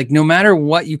 So like no matter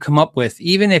what you come up with,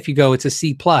 even if you go, it's a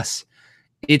C+,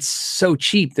 it's so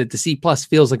cheap that the C+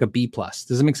 feels like a B+. Does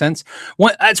it make sense?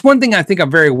 That's one thing I think I'm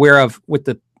very aware of with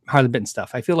the Harley Benton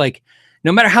stuff. I feel like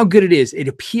no matter how good it is, it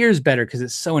appears better because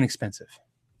it's so inexpensive.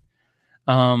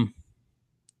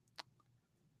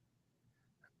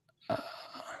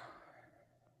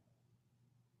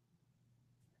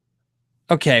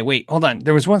 Okay, wait, hold on.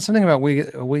 There was something about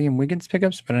William Wiggins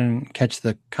pickups, but I didn't catch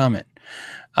the comment.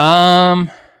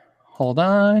 Hold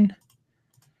on.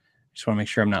 Just want to make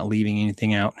sure I'm not leaving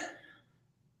anything out.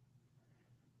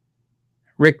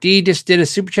 Rick D just did a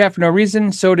super chat for no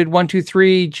reason. So did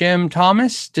 123 Jim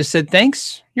Thomas. Just said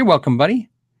thanks. You're welcome, buddy.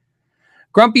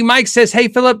 Grumpy Mike says, hey,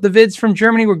 Philip, the vids from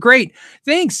Germany were great.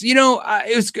 Thanks. You know,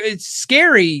 it's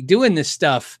scary doing this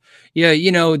stuff. Yeah,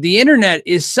 you know, the internet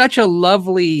is such a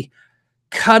lovely,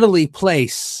 cuddly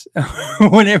place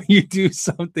whenever you do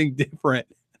something different.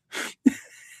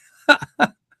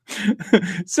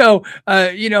 So,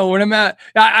 you know, when I'm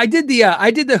I did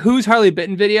the Who's Harley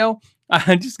Benton video.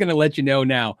 I'm just going to let you know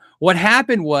now. What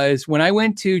happened was when I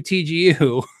went to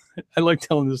TGU, I like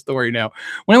telling the story now.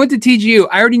 When I went to TGU,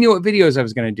 I already knew what videos I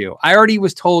was going to do. I already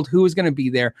was told who was going to be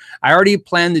there. I already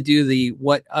planned to do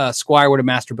what Squire, what a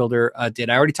master builder did.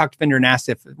 I already talked to Fender and asked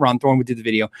if Ron Thorne would do the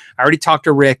video. I already talked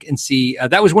to Rick and see.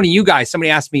 That was one of you guys. Somebody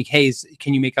asked me, hey,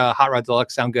 can you make a Hot Rod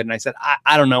Deluxe sound good? And I said,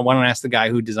 I don't know. Why don't I ask the guy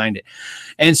who designed it?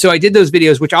 And so I did those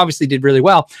videos, which obviously did really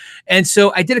well. And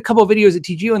so I did a couple of videos at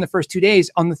TGU in the first 2 days.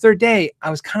 On the third day,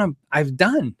 I've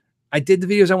done. I did the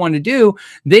videos I wanted to do.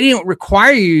 They didn't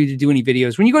require you to do any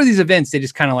videos. When you go to these events, they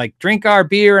just kind of like drink our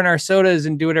beer and our sodas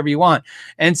and do whatever you want.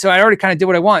 And so I already kind of did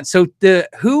what I want. So the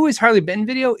Who is Harley Benton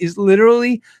video is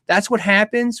literally, that's what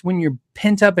happens when you're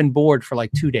pent up and bored for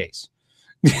like 2 days.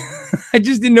 I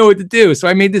just didn't know what to do. So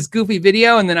I made this goofy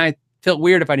video and then I felt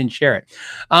weird if I didn't share it.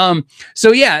 But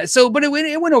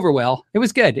it went over well. It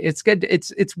was good. It's good.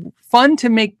 It's fun to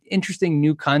make interesting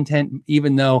new content,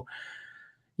 even though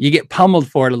you get pummeled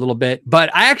for it a little bit. But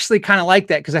I actually kind of like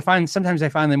that because sometimes I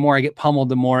find the more I get pummeled,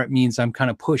 the more it means I'm kind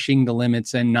of pushing the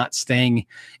limits and not staying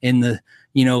in the,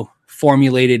 you know,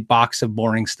 formulated box of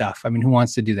boring stuff. I mean, who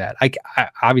wants to do that? I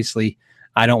obviously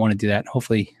I don't want to do that.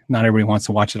 Hopefully not everybody wants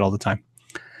to watch it all the time.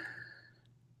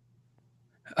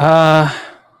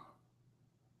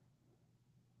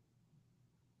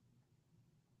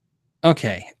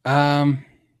 Okay.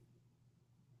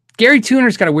 Gary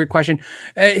Tuner's got a weird question.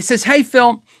 It says, hey,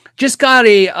 Phil, just got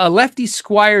a Lefty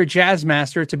Squire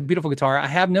Jazzmaster. It's a beautiful guitar. I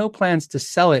have no plans to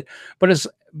sell it, but as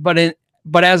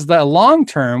the long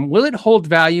term, will it hold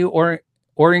value or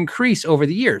or increase over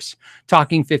the years,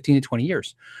 talking 15 to 20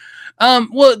 years.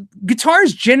 Well,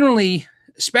 guitars generally,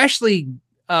 especially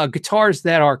guitars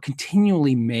that are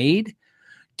continually made,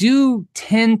 do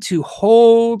tend to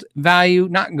hold value,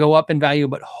 not go up in value,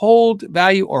 but hold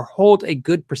value or hold a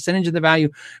good percentage of the value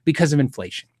because of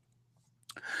inflation.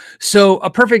 So a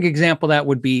perfect example of that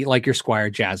would be like your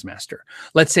Squier Jazzmaster.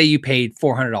 Let's say you paid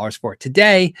 $400 for it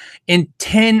today. In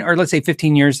 10 or let's say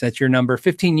 15 years, that's your number.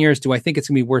 15 years, do I think it's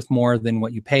going to be worth more than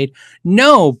what you paid?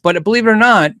 No, but believe it or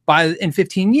not, in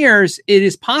 15 years, it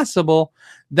is possible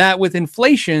that with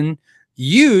inflation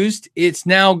used, it's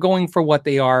now going for what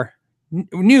they are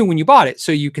new when you bought it.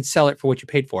 So you could sell it for what you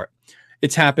paid for it.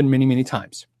 It's happened many, many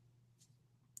times.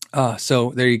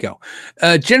 So there you go.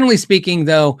 Generally speaking,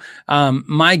 though,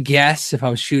 my guess, if I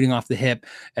was shooting off the hip,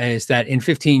 is that in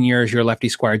 15 years, your Lefty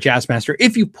Squier Jazzmaster,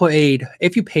 if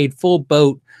you paid full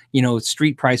boat,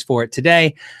 street price for it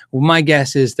today, well, my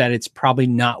guess is that it's probably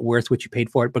not worth what you paid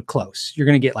for it, but close. You're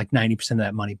going to get like 90% of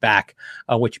that money back,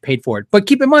 what you paid for it. But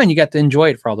keep in mind, you got to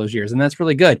enjoy it for all those years. And that's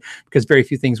really good because very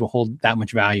few things will hold that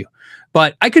much value.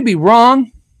 But I could be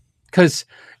wrong because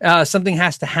something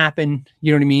has to happen.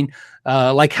 You know what I mean?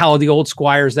 Like how the old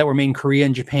Squiers that were made in Korea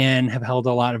and Japan have held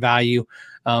a lot of value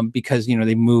because,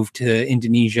 they moved to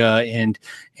Indonesia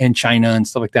and China and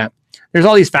stuff like that. There's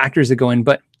all these factors that go in.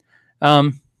 But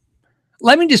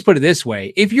let me just put it this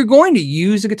way. If you're going to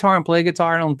use a guitar and play a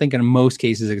guitar, I don't think in most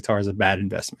cases a guitar is a bad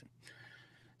investment.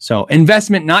 So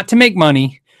investment not to make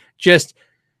money, just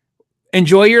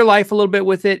enjoy your life a little bit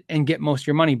with it and get most of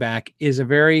your money back is a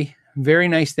very, very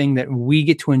nice thing that we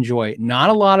get to enjoy. Not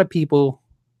a lot of people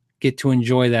get to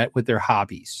enjoy that with their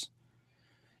hobbies.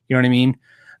 You know what I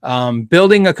mean?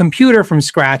 Building a computer from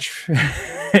scratch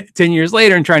 10 years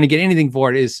later and trying to get anything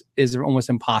for it is almost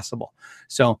impossible.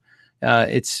 So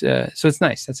it's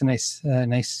nice. That's a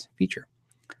nice feature.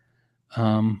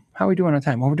 How are we doing on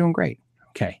time? Well, we're doing great.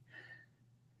 Okay.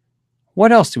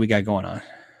 What else do we got going on?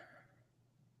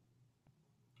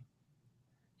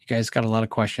 You guys got a lot of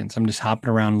questions. I'm just hopping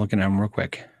around looking at them real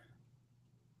quick.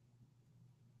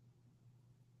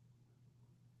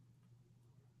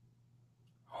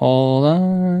 Hold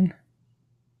on.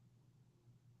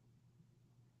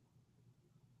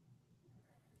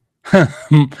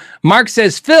 Mark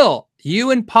says, Phil,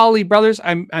 you and Polly brothers.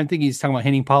 I'm thinking he's talking about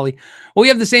Henning Polly. Well, we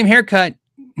have the same haircut.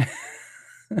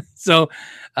 So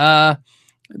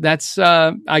that's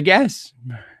I guess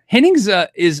Henning's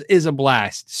is a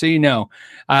blast. So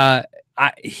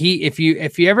if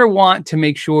you ever want to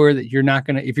make sure that if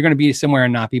you're gonna be somewhere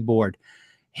and not be bored,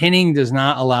 Henning does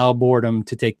not allow boredom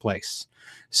to take place.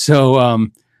 So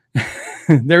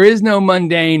there is no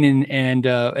mundane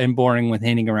and boring with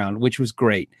Henning around, which was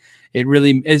great. It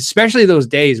really, especially those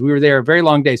days, we were there very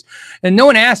long days, and no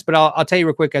one asked, but I'll tell you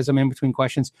real quick as I'm in between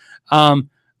questions.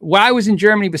 While I was in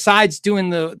Germany, besides doing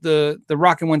the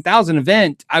Rockin' 1000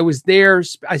 event, I was there.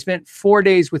 I spent 4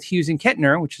 days with Hughes and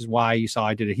Kettner, which is why you saw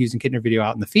I did a Hughes and Kettner video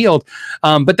out in the field.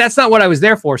 But that's not what I was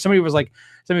there for. Somebody was like,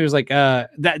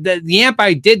 that the amp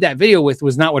I did that video with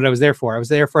was not what I was there for. I was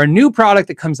there for a new product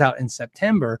that comes out in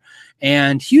September.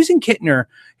 And Hughes and Kettner,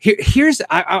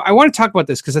 I want to talk about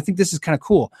this because I think this is kind of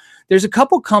cool. There's a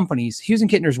couple companies. Hughes and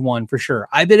Kettner's one for sure.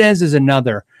 Ibanez is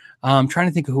another. I'm trying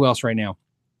to think of who else right now.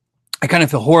 I kind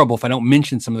of feel horrible if I don't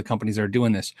mention some of the companies that are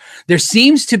doing this. There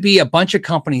seems to be a bunch of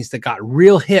companies that got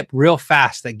real hip real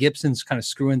fast that Gibson's kind of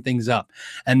screwing things up.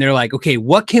 And they're like, okay,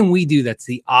 what can we do that's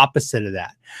the opposite of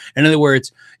that? In other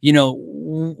words,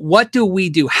 what do we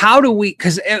do? How do we,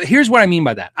 because here's what I mean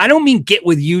by that. I don't mean get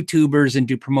with YouTubers and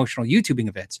do promotional YouTubing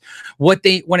events. What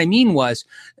I mean was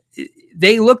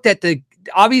they looked at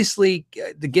obviously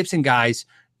the Gibson guys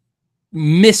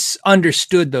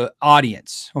misunderstood the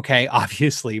audience. Okay.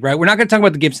 Obviously, right. We're not going to talk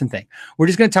about the Gibson thing. We're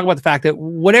just going to talk about the fact that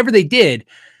whatever they did,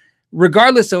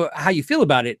 regardless of how you feel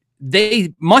about it,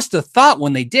 they must have thought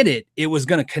when they did it, it was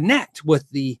going to connect with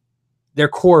their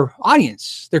core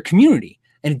audience, their community.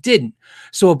 And it didn't.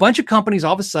 So a bunch of companies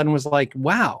all of a sudden was like,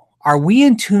 wow, are we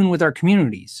in tune with our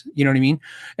communities? You know what I mean?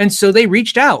 And so they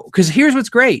reached out because here's what's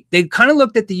great. They kind of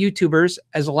looked at the YouTubers,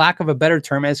 as a lack of a better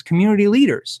term, as community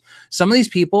leaders. Some of these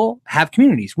people have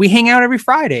communities. We hang out every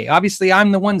Friday. Obviously,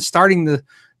 I'm the one starting the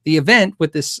event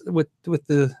with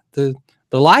the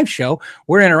live show.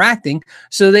 We're interacting.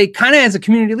 So they kind of, as a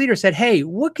community leader, said, hey,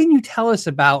 what can you tell us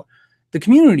about the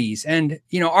communities? And,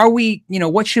 are we,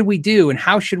 what should we do and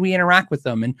how should we interact with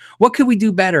them? And what could we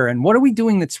do better? And what are we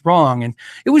doing that's wrong? And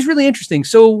it was really interesting.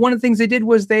 So one of the things they did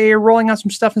was they are rolling out some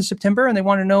stuff in September and they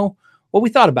want to know what we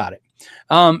thought about it.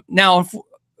 Now,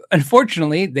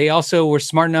 unfortunately, they also were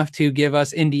smart enough to give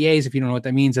us NDAs. If you don't know what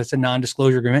that means, that's a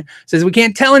non-disclosure agreement. It says we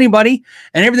can't tell anybody,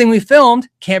 and everything we filmed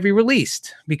can't be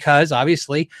released because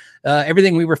obviously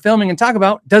everything we were filming and talk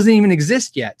about doesn't even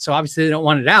exist yet. So obviously they don't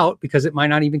want it out because it might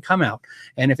not even come out.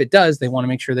 And if it does, they want to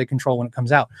make sure they control when it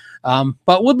comes out.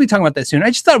 But we'll be talking about that soon.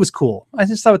 I just thought it was cool. I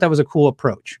just thought that was a cool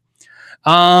approach.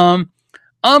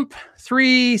 Ump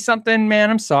 3 something,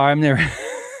 man. I'm sorry. I'm there.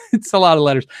 It's a lot of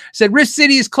letters. Said Rift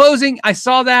City is closing. I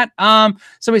saw that.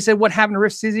 Somebody said, what happened to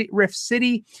Rift City? Rift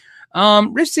City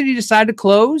decided to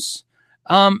close.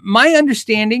 My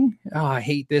understanding, I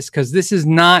hate this because this is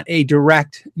not a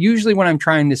direct, usually when I'm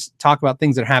trying to talk about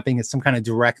things that are happening, it's some kind of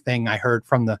direct thing I heard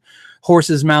from the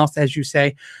horse's mouth, as you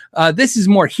say. This is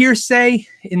more hearsay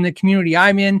in the community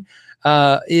I'm in,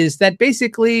 is that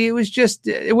basically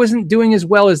it wasn't doing as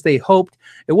well as they hoped.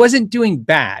 It wasn't doing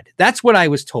bad. That's what I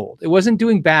was told. It wasn't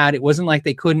doing bad. It wasn't like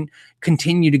they couldn't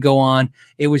continue to go on.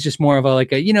 It was just more of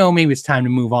maybe it's time to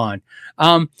move on.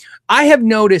 I have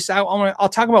noticed, I'll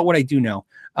talk about what I do know,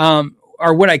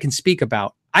 or what I can speak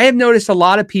about. I have noticed a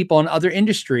lot of people in other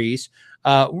industries,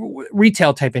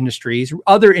 retail type industries,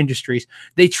 other industries,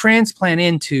 they transplant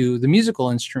into the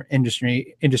musical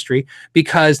industry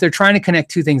because they're trying to connect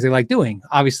two things they like doing.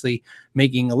 Obviously,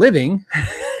 making a living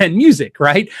and music,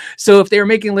 right? So if they were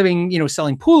making a living,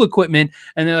 selling pool equipment,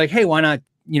 and they're like, hey, why not,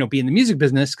 be in the music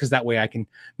business? Because that way I can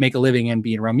make a living and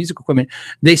be around music equipment.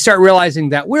 They start realizing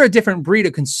that we're a different breed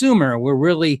of consumer. We're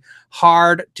really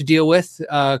hard to deal with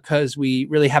because we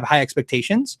really have high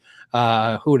expectations.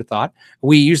 Who would have thought?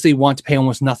 We usually want to pay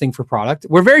almost nothing for product.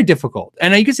 We're very difficult.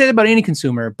 And you can say that about any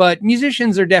consumer, but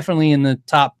musicians are definitely in the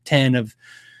top 10 of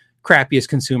crappiest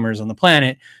consumers on the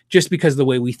planet just because of the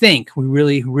way we think. We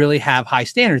really, really have high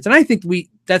standards. And I think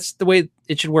that's the way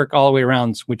it should work all the way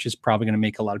around, which is probably going to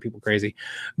make a lot of people crazy.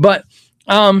 But,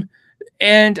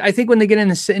 and I think when they get in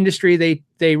this industry,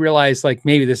 they realize like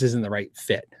maybe this isn't the right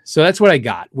fit. So that's what I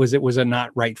got, it was a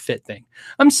not right fit thing.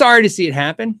 I'm sorry to see it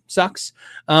happen. Sucks.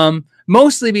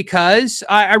 Mostly because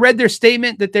I read their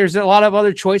statement that there's a lot of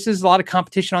other choices, a lot of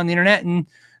competition on the internet, and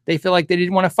they feel like they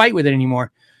didn't want to fight with it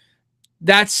anymore.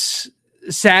 That's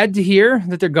sad to hear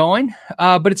that they're going,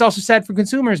 but it's also sad for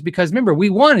consumers because remember,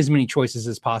 we want as many choices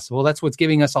as possible. That's what's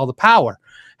giving us all the power,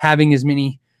 having as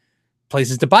many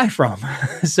places to buy from.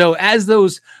 So as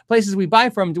those places we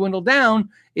buy from dwindle down,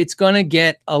 it's going to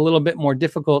get a little bit more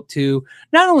difficult to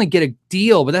not only get a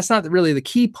deal, but that's not really the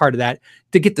key part of that,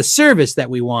 to get the service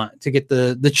that we want, to get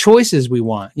the choices we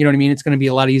want. You know what I mean? It's going to be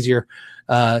a lot easier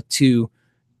to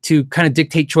kind of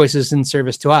dictate choices in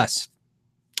service to us.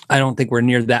 I don't think we're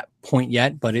near that point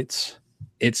yet, but it's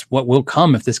what will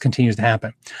come if this continues to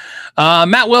happen.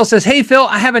 Matt Will says, hey, Phil,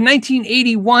 I have a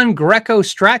 1981 Greco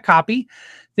Strat copy.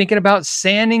 Thinking about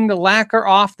sanding the lacquer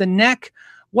off the neck.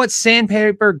 What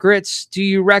sandpaper grits do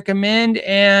you recommend,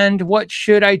 and what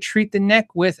should I treat the neck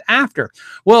with after?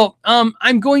 Well,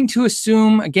 I'm going to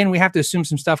assume, again, we have to assume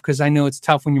some stuff because I know it's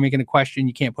tough when you're making a question.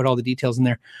 You can't put all the details in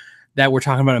there, that we're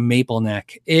talking about a maple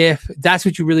neck. If that's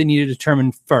what you really need to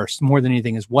determine first, more than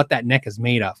anything, is what that neck is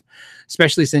made of,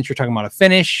 especially since you're talking about a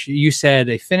finish. You said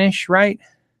a finish, right?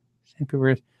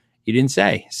 Sandpaper. You didn't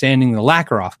say sanding the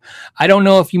lacquer off. I don't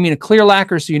know if you mean a clear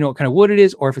lacquer, so you know what kind of wood it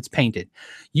is, or if it's painted.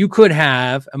 You could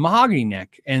have a mahogany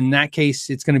neck. In that case,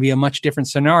 it's going to be a much different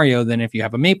scenario than if you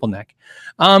have a maple neck.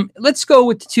 Let's go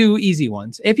with the two easy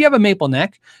ones. If you have a maple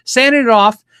neck, sand it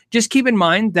off. Just keep in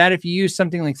mind that if you use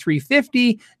something like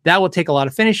 350, that will take a lot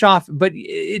of finish off, but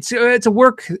it's a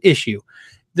work issue.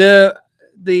 The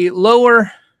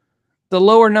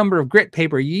lower number of grit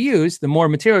paper you use, the more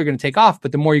material you're going to take off,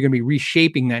 but the more you're going to be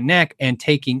reshaping that neck and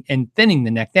thinning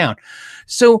the neck down.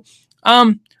 So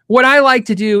what I like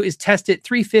to do is test it.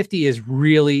 350 is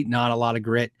really not a lot of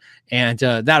grit, and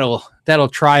that'll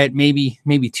try it maybe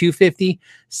 250.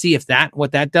 See if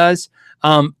what that does.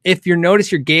 If you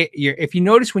notice if you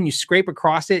notice when you scrape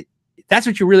across it, that's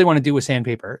what you really want to do with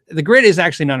sandpaper. The grit is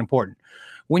actually not important.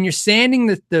 When you're sanding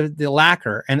the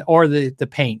lacquer or the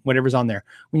paint, whatever's on there,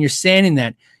 when you're sanding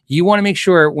that, you want to make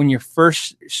sure when you're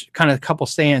first kind of a couple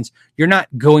sands, you're not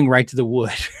going right to the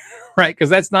wood, right? Because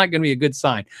that's not going to be a good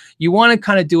sign. You want to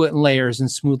kind of do it in layers and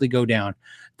smoothly go down.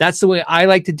 That's the way I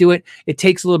like to do it. It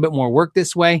takes a little bit more work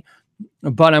this way,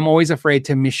 but I'm always afraid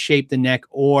to misshape the neck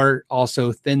or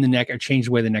also thin the neck or change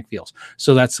the way the neck feels.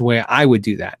 So that's the way I would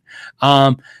do that.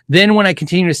 Then when I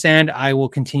continue to sand, I will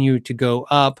continue to go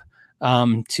up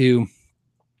to,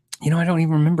 I don't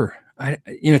even remember.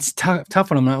 It's tough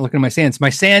when I'm not looking at my sands.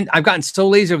 My sand, I've gotten so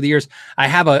lazy over the years. I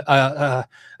have a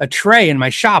tray in my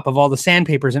shop of all the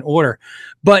sandpapers in order.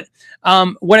 But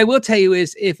what I will tell you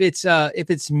is if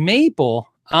it's maple,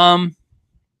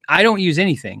 I I don't use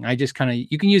anything. I just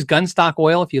you can use gunstock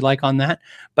oil if you like on that,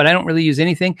 but I don't really use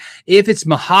anything. If it's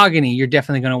mahogany, you're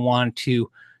definitely going to want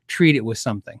to treat it with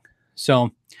something.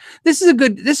 So this is a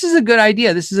good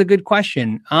idea. This is a good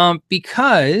question.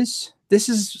 Because this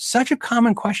is such a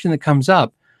common question that comes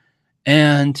up,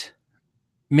 and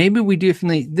maybe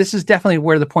this is definitely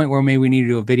where the point where maybe we need to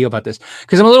do a video about this,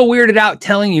 because I'm a little weirded out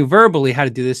telling you verbally how to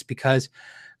do this, because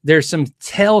there's some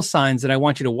tail signs that I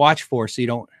want you to watch for so you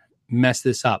don't mess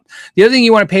this up. The other thing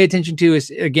you want to pay attention to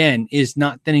is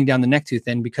not thinning down the neck too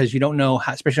thin, because you don't know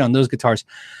how, especially on those guitars,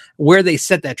 where they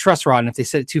set that truss rod. And if they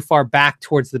set it too far back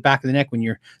towards the back of the neck, when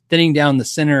you're thinning down the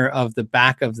center of the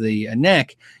back of the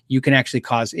neck, you can actually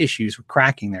cause issues with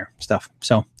cracking there stuff.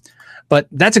 So, but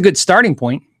that's a good starting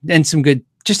point and some good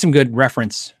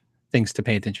reference things to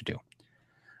pay attention to.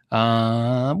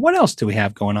 What else do we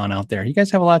have going on out there? You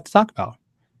guys have a lot to talk about.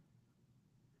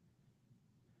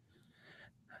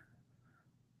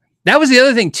 That was the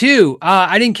other thing too.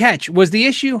 I didn't catch. Was the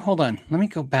issue? Hold on. Let me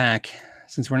go back,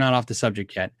 since we're not off the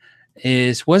subject yet.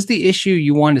 Was the issue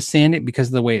you wanted to sand it because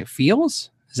of the way it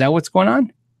feels? Is that what's going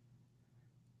on?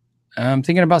 I'm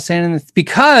thinking about sanding it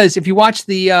because if you watch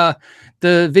the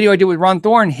video I did with Ron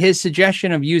Thorne, his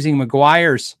suggestion of using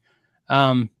Meguiar's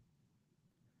Carnauba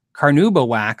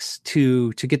wax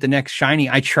to get the neck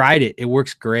shiny, I tried it. It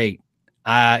works great.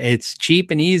 It's cheap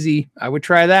and easy. I would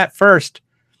try that first.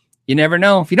 You never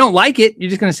know. If you don't like it, you're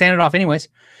just going to sand it off anyways.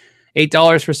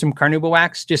 $8 for some Carnauba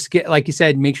wax. Just get, like you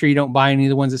said, make sure you don't buy any of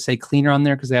the ones that say cleaner on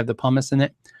there, because they have the pumice in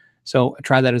it. So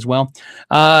try that as well.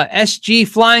 SG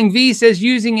Flying V says,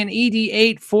 using an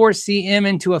ED8 4cm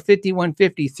into a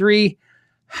 5153,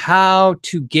 how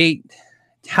to gate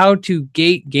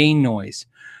gain noise.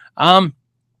 Well,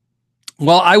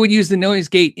 I would use the noise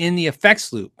gate in the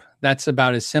effects loop. That's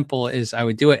about as simple as I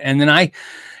would do it. And then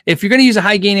if you're going to use a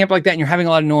high gain amp like that and you're having a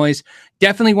lot of noise,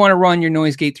 definitely want to run your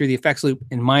noise gate through the effects loop,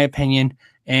 in my opinion.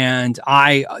 And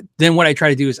then what I try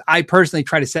to do is I personally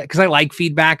try to set, because I like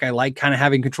feedback. I like kind of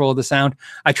having control of the sound.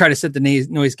 I try to set the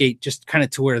noise gate just kind of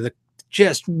to where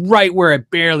just right where it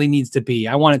barely needs to be.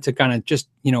 I want it to kind of just,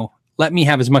 let me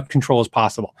have as much control as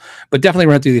possible, but definitely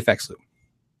run through the effects loop.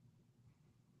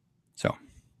 So.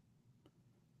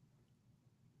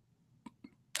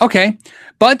 Okay.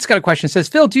 Bud's got a question. It says,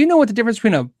 Phil, do you know what the difference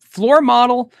between a floor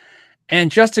model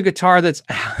and just a guitar that's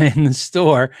in the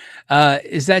store?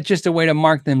 Is that just a way to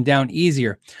mark them down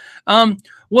easier?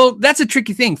 Well, that's a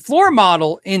tricky thing. Floor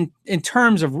model in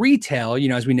terms of retail,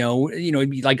 as we know, it'd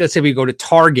be like, let's say we go to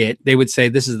Target, they would say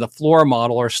this is the floor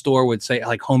model, or a store would say,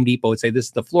 like Home Depot would say this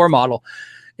is the floor model,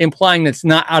 implying that's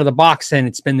not out of the box and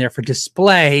it's been there for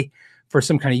display for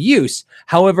some kind of use.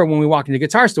 However, when we walk into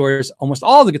guitar stores, almost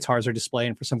all the guitars are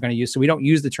displaying for some kind of use. So we don't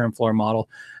use the term floor model.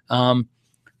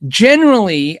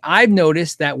 Generally, I've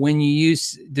noticed that when you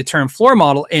use the term floor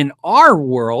model in our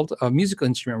world of musical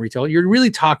instrument retail, you're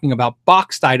really talking about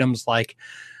boxed items like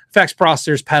effects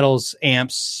processors, pedals,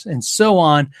 amps, and so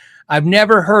on. I've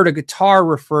never heard a guitar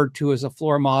referred to as a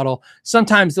floor model.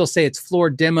 Sometimes they'll say it's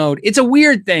floor demoed. It's a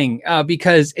weird thing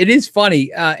because it is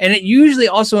funny, and it usually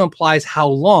also implies how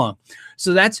long.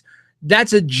 So that's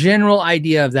a general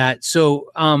idea of that. So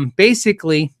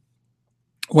basically,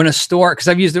 when a store, because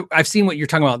I've seen what you're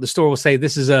talking about. The store will say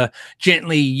this is a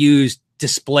gently used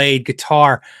displayed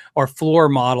guitar or floor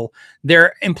model.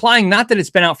 They're implying not that it's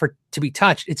been out to be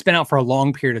touched. It's been out for a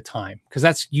long period of time, because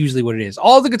that's usually what it is.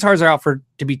 All the guitars are out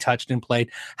to be touched and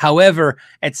played. However,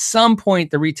 at some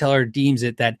point, the retailer deems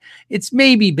it that it's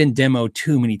maybe been demoed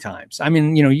too many times. I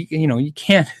mean, you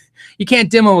can't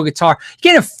demo a guitar. You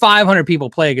can't have 500 people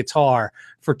play a guitar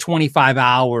for 25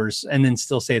 hours and then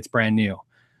still say it's brand new.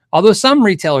 Although some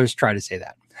retailers try to say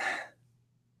that.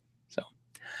 So,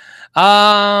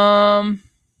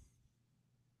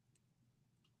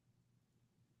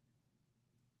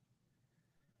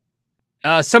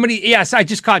 yes, I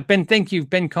just caught Ben. Thank you.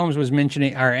 Ben Combs was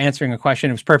mentioning or answering a question.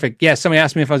 It was perfect. Yes, somebody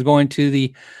asked me if I was going to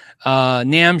the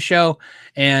NAMM show,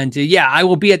 and yeah, I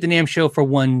will be at the NAMM show for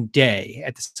one day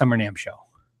at the Summer NAMM show.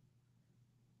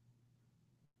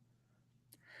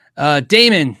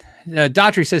 Damon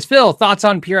Daughtry says, Phil, thoughts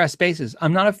on PRS basses?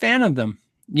 I'm not a fan of them.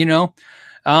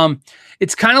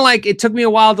 It's kind of like it took me a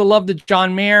while to love the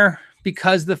John Mayer,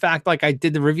 because the fact, like I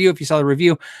did the review, if you saw the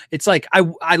review, it's like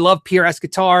I love PRS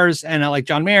guitars and I like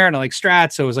John Mayer and I like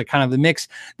Strats, so it was like kind of the mix.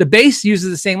 The bass uses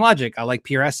the same logic. I like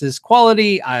PRS's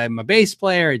quality. I'm a bass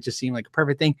player. It just seemed like a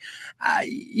perfect thing. I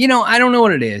don't know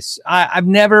what it is. I've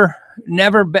never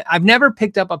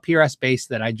picked up a PRS bass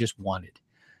that I just wanted.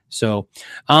 So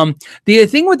the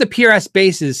thing with the PRS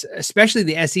basses, especially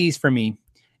the SEs for me,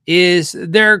 is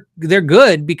they're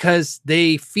good because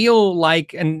they feel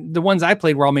like, and the ones I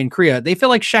played were all made in Korea, they feel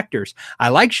like Schecters. I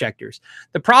like Schecters.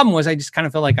 The problem was I just kind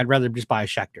of feel like I'd rather just buy a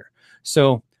Schecter.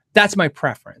 So that's my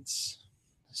preference.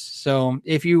 So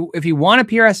if you want a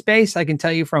PRS base, I can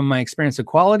tell you from my experience of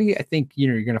quality, I think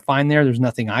you're going to find there's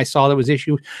nothing I saw that was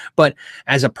issue. But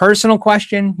as a personal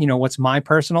question, what's my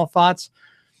personal thoughts?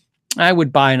 I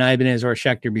would buy an Ibanez or a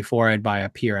Schecter before I'd buy a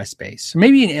PRS base,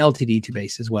 maybe an LTD2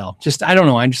 base as well. Just, I don't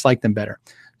know. I just like them better.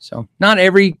 So not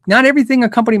everything a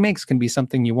company makes can be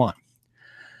something you want.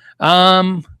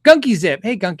 Gunky Zip.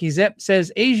 Hey, Gunky Zip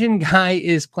says Asian guy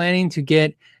is planning to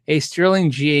get a Sterling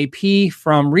GAP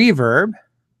from Reverb.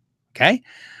 Okay.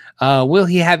 Will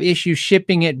he have issues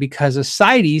shipping it because of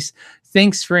CITES?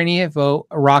 Thanks for any info.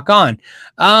 Rock on.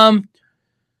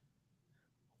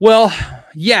 Well,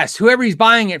 yes, whoever he's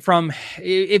buying it from,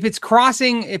 if it's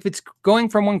going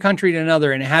from one country to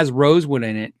another and it has rosewood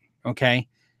in it, okay,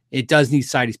 it does need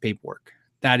CITES paperwork.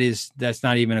 That's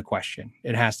not even a question.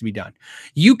 It has to be done.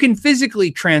 You can physically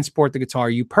transport the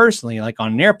guitar, you personally, like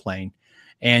on an airplane,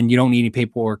 and you don't need any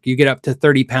paperwork. You get up to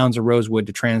 30 pounds of rosewood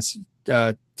to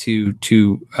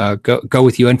go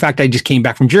with you. In fact, I just came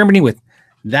back from Germany with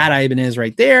that Ibanez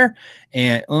right there,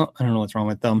 and I don't know what's wrong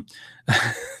with them.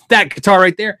 That guitar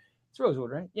right there, it's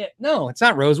rosewood, right? Yeah, no, it's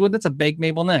not rosewood. That's a baked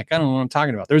maple neck. I don't know what I'm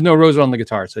talking about. There's no rosewood on the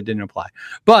guitar, so it didn't apply.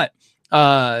 But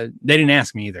they didn't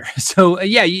ask me either. So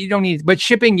yeah, you don't need. But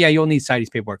shipping, yeah, you'll need CITES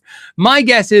paperwork. My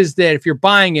guess is that if you're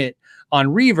buying it on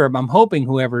Reverb, I'm hoping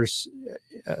whoever's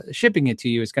shipping it to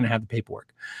you is going to have the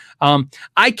paperwork.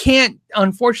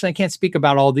 Unfortunately, I can't speak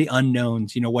about all the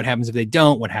unknowns. What happens if they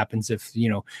don't? What happens if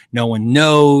no one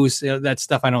knows? That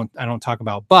stuff I don't talk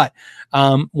about. But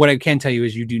what I can tell you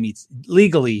is you do need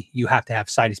legally. You have to have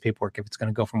CITES paperwork if it's going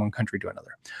to go from one country to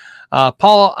another.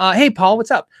 Paul, hey Paul,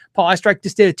 what's up? Paul I Strike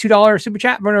just did a $2 super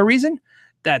chat for no reason.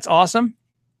 That's awesome.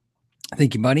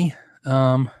 Thank you, buddy.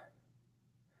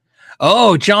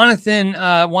 Oh, Jonathan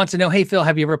wants to know, hey, Phil,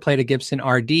 have you ever played a Gibson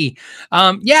RD?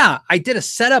 Yeah, I did a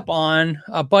setup on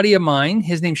a buddy of mine.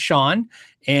 His name's Sean.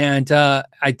 And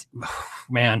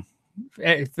man,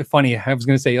 it's funny. I was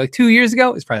going to say like 2 years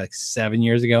ago. It's probably like 7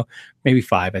 years ago, maybe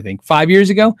 5, I think 5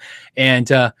 years ago.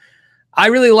 And I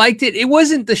really liked it. It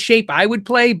wasn't the shape I would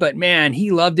play, but man, he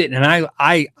loved it. And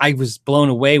I was blown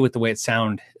away with the way it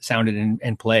sounded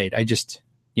and played. I just,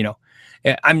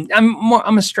 I'm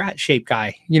a Strat shape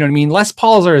guy. You know what I mean? Les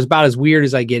Pauls are about as weird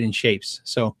as I get in shapes.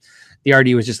 So the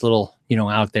RD was just a little,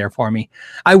 out there for me.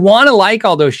 I want to like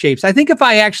all those shapes. I think if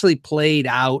I actually played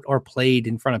out or played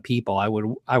in front of people, I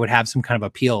would have some kind of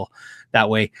appeal that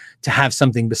way to have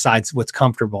something besides what's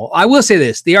comfortable. I will say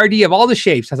this, the RD of all the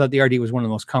shapes, I thought the RD was one of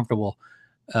the most comfortable,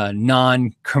 non-typical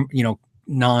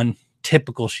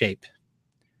shape.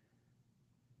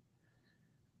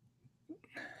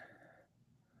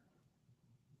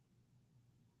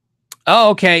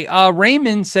 Oh, okay.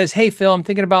 Raymond says, hey, Phil, I'm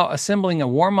thinking about assembling a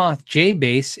Warmoth J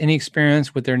bass. Any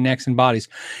experience with their necks and bodies?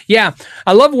 Yeah,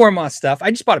 I love Warmoth stuff.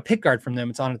 I just bought a pickguard from them.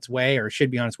 It's on its way, or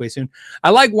should be on its way soon. I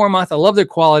like Warmoth. I love their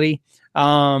quality.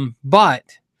 But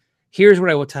here's what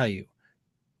I will tell you.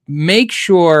 Make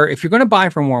sure, if you're going to buy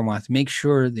from Warmoth, make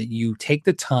sure that you take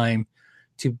the time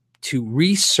to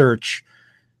research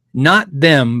not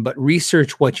them, but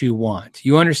research what you want.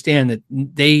 You understand that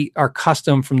they are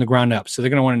custom from the ground up. So they're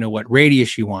going to want to know what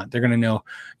radius you want. They're going to know,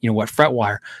 what fret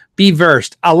wire. Be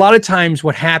versed. A lot of times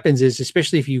what happens is,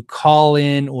 especially if you call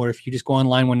in or if you just go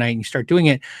online one night and you start doing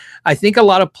it, I think a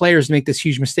lot of players make this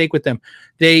huge mistake with them.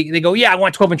 They go, yeah, I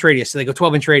want 12-inch radius. So they go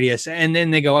 12-inch radius. And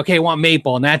then they go, okay, I want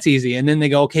maple. And that's easy. And then they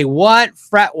go, okay, what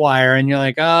fret wire? And you're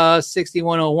like,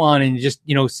 6101 and just,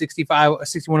 65,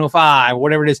 6105,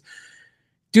 whatever it is.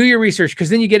 Do your research, because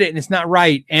then you get it and it's not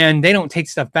right, and they don't take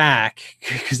stuff back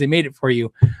because they made it for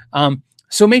you.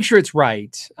 So make sure it's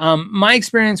right. My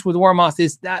experience with Warmoth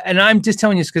is that, and I'm just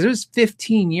telling you this because it was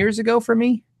 15 years ago for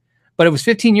me, but it was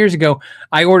 15 years ago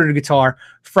I ordered a guitar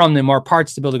from them, or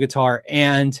parts to build a guitar,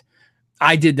 and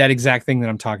I did that exact thing that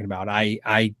I'm talking about.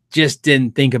 I just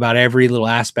didn't think about every little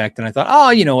aspect, and I thought,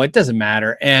 it doesn't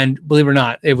matter. And believe it or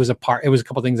not, it was a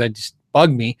couple of things that just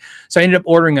bugged me. So I ended up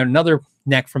ordering another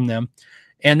neck from them.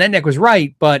 And that neck was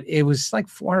right, but it was like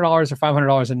 $400 or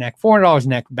 $500 a neck, $400 a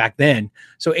neck back then.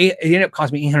 So it ended up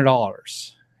costing me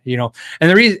 $800,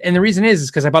 And the reason is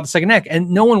because I bought the second neck,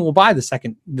 and no one will buy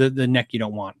the neck you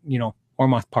don't want,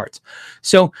 Warmoth parts.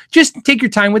 So just take your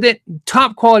time with it.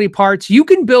 Top quality parts. You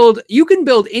can build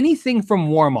anything from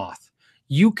Warmoth.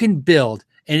 You can build,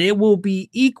 and it will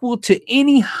be equal to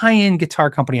any high-end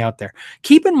guitar company out there.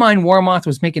 Keep in mind, Warmoth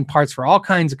was making parts for all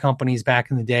kinds of companies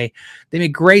back in the day. They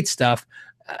make great stuff.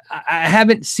 I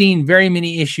haven't seen very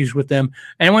many issues with them.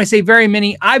 And when I say very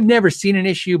many, I've never seen an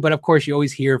issue, but of course you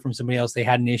always hear from somebody else they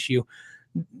had an issue.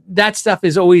 That stuff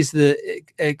is always the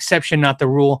exception, not the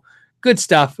rule. Good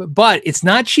stuff, but it's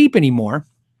not cheap anymore.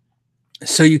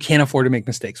 So you can't afford to make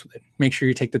mistakes with it. Make sure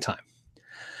you take the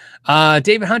time.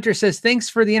 David Hunter says, thanks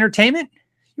for the entertainment.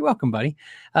 You're welcome, buddy.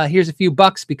 Here's a few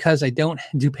bucks because I don't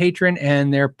do Patreon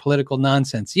and their political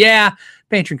nonsense. Yeah,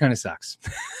 Patreon kind of sucks.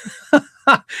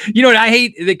 You know what I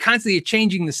hate? They're constantly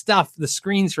changing the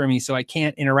screens for me, so I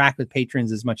can't interact with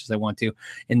patrons as much as I want to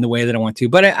in the way that I want to.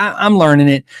 But I'm learning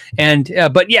it, and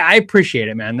but yeah, I appreciate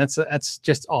it, man. That's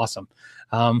just awesome.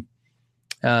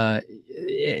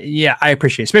 Yeah, I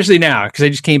appreciate it, especially now because I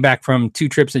just came back from 2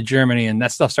 trips to Germany, and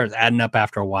that stuff starts adding up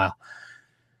after a while.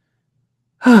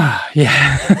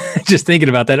 Yeah, just thinking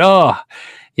about that. Oh,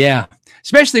 yeah.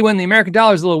 Especially when the American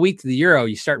dollar is a little weak to the euro,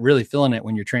 you start really feeling it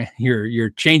when you're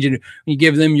changing. You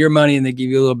give them your money and they give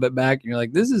you a little bit back, and you're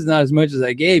like, this is not as much as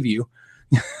I gave you.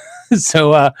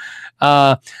 So,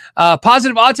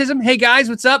 positive autism. Hey guys,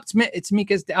 what's up? It's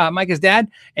Micah's dad,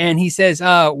 and he says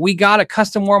we got a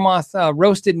custom Warmoth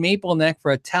roasted maple neck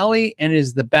for a telly, and it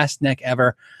is the best neck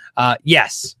ever.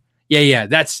 Yes. Yeah.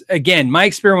 That's again my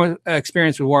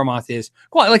experience with Warmoth is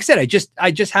well. Like I said, I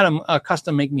just had them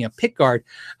custom make me a pick guard,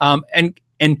 and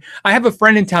I have a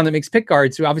friend in town that makes pick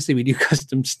guards. So obviously we do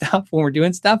custom stuff when we're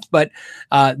doing stuff, but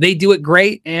they do it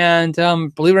great. And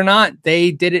believe it or not,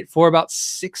 they did it for about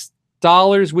 $6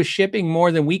 with shipping,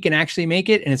 more than we can actually make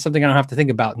it, and it's something I don't have to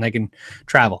think about, and I can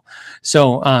travel.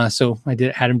 So I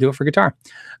had him do it for guitar.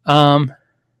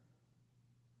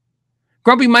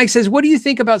 Grumpy Mike says, what do you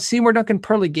think about Seymour Duncan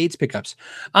Pearly Gates pickups?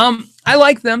 I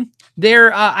like them.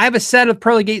 I have a set of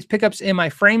Pearly Gates pickups in my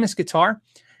Framus guitar.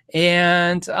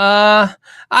 And I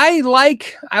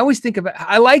like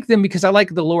them because I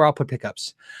like the lower output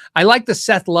pickups. I like the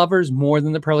Seth Lovers more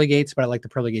than the Pearly Gates, but I like the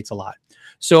Pearly Gates a lot.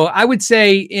 So I would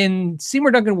say in Seymour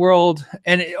Duncan world,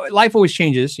 and life always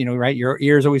changes, right? Your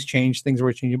ears always change, things are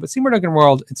always changing. But Seymour Duncan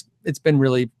world, it's been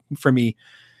really, for me,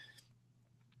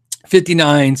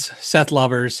 59s, Seth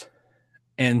Lovers,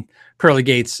 and Pearly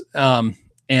Gates. I've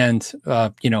been in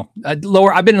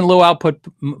low output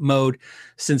mode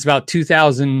since about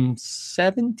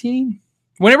 2017.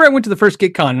 Whenever I went to the first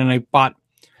GitCon and I bought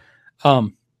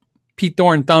Pete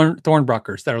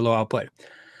Thornbruckers that are low output,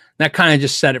 that kind of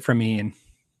just set it for me, and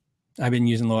I've been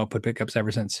using low output pickups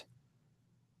ever since.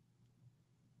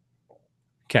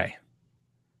 Okay.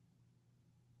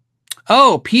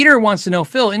 Oh, Peter wants to know,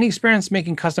 Phil, any experience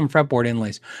making custom fretboard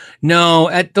inlays? No,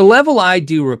 at the level I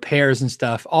do repairs and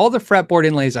stuff, all the fretboard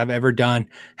inlays I've ever done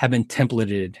have been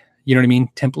templated. You know what I mean?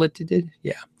 Templated?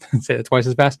 Yeah. Say that twice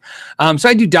as fast. So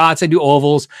I do dots, I do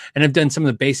ovals, and I've done some of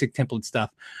the basic template stuff.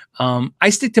 I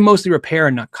stick to mostly repair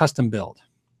and not custom build.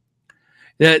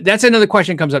 That's another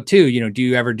question that comes up too. Do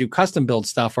you ever do custom build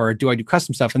stuff, or do I do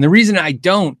custom stuff? And the reason I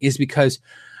don't is because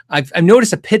I've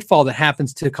noticed a pitfall that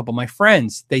happens to a couple of my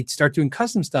friends. They start doing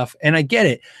custom stuff, and I get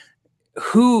it.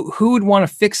 Who would want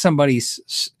to fix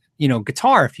somebody's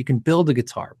guitar if you can build a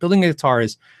guitar? Building a guitar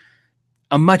is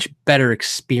a much better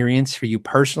experience for you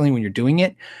personally when you're doing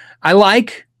it.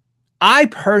 I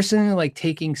personally like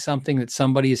taking something that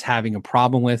somebody is having a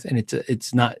problem with, and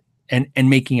it's not and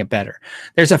making it better.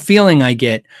 There's a feeling I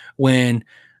get when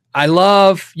I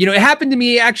love, it happened to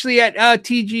me actually at at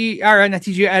the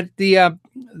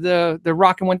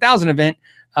Rockin' 1000 event.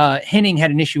 Henning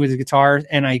had an issue with his guitar,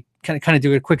 and I kind of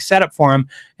do a quick setup for him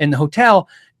in the hotel,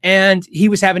 and he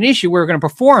was having an issue. We were going to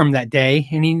perform that day,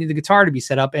 and he needed the guitar to be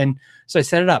set up, and so I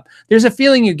set it up. There's a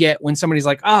feeling you get when somebody's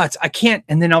like, I can't,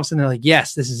 and then all of a sudden they're like,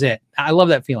 yes, this is it. I love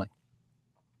that feeling.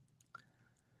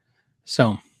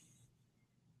 So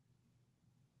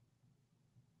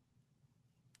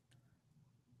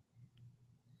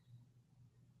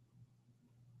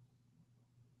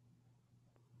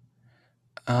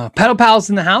Pedal Pal's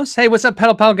in the house. Hey, what's up,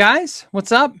 Pedal Pal guys?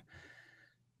 What's up?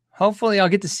 Hopefully I'll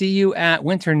get to see you at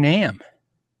Winter NAMM.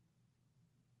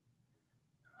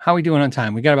 How are we doing on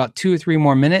time? We got about 2 or 3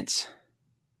 more minutes.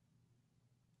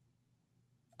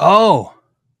 Oh.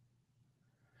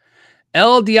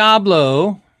 El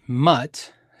Diablo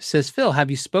Mutt says, Phil, have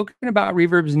you spoken about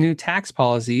Reverb's new tax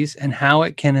policies and how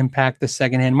it can impact the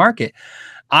secondhand market?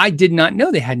 I did not know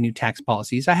they had new tax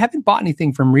policies. I haven't bought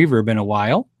anything from Reverb in a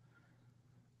while.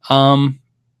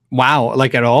 Wow,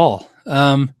 like at all.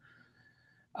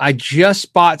 I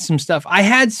just bought some stuff. I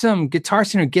had some Guitar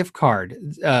Center gift card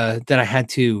that I had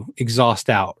to exhaust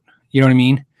out. You know what I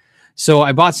mean? So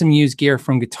I bought some used gear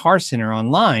from Guitar Center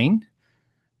online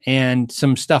and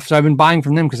some stuff. So I've been buying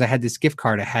from them because I had this gift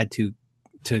card I had to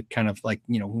to kind of like,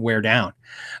 wear down.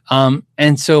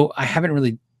 And so I haven't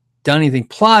really done anything.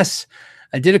 Plus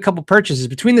I did a couple purchases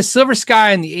between the Silver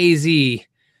Sky and the AZ.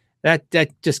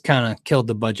 That just kind of killed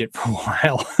the budget for a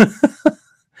while.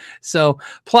 So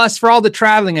plus for all the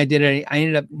traveling I did, I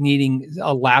ended up needing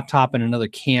a laptop and another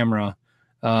camera,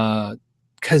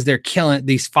 because they're killing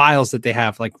these files that they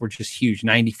have, like, were just huge.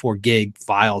 94 gig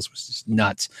files was just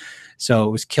nuts. So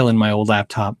it was killing my old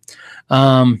laptop.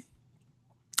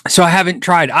 So I haven't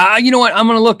tried. You know what? I'm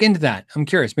going to look into that. I'm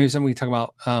curious. Maybe something we can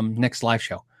talk about next live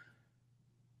show.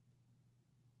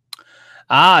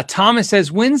 Thomas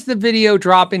says, when's the video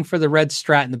dropping for the red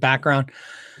Strat in the background?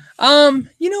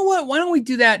 You know what? Why don't we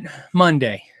do that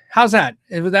Monday? How's that?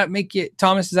 Would that make you,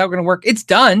 Thomas, is that going to work? It's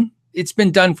done. It's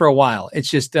been done for a while. It's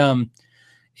just, so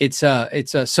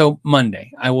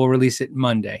Monday, I will release it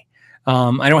Monday.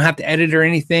 I don't have to edit or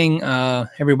anything.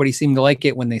 Everybody seemed to like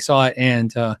it when they saw it,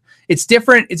 and it's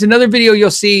different. It's another video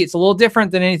you'll see. It's a little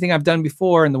different than anything I've done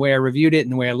before, and the way I reviewed it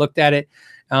and the way I looked at it.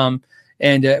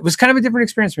 And it was kind of a different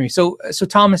experience for me. So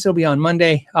Thomas, it'll be on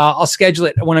Monday. I'll schedule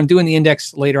it when I'm doing the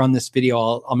index later on this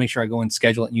video. I'll make sure I go and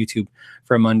schedule it on YouTube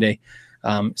for a Monday,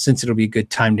 since it'll be a good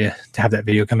time to have that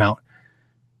video come out.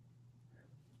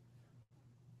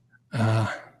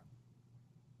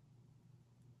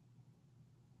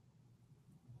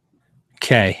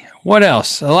 Okay, what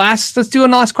else? Let's do a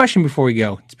last question before we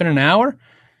go. It's been an hour.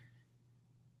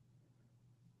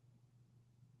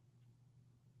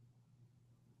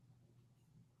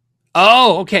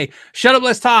 Oh, okay. Shut up.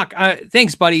 Let's talk.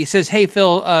 Thanks, buddy. He says, hey,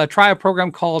 Phil, try a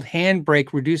program called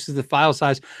Handbrake, reduces the file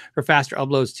size for faster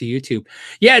uploads to YouTube.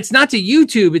 Yeah, it's not to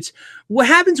YouTube. It's what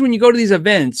happens when you go to these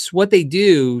events. What they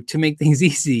do to make things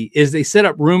easy is they set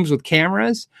up rooms with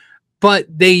cameras, but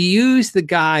they use the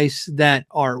guys that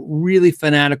are really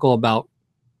fanatical about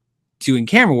doing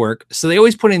camera work. So they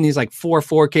always put in these like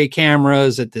 4K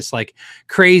cameras at this like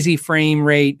crazy frame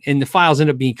rate, and the files end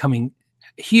up becoming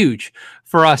huge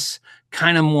for us.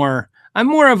 I'm more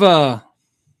of a,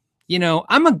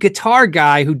 I'm a guitar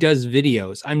guy who does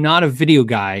videos. I'm not a video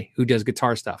guy who does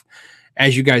guitar stuff.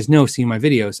 As you guys know, seeing my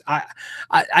videos,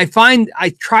 I find I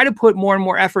try to put more and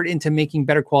more effort into making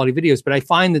better quality videos, but I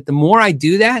find that the more I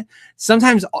do that,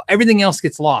 sometimes everything else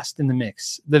gets lost in the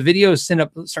mix. The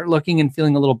videos start looking and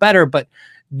feeling a little better, but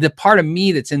the part of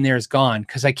me that's in there is gone,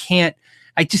 because I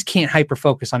just can't hyper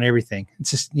focus on everything.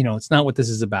 It's just, it's not what this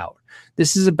is about.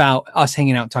 This is about us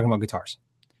hanging out and talking about guitars.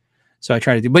 So I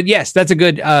try to do, but yes, that's a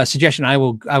good suggestion. I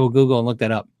will Google and look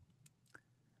that up.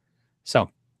 So,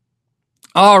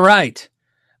 all right.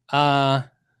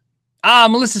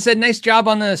 Melissa said, nice job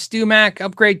on the StewMac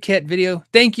upgrade kit video.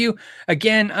 Thank you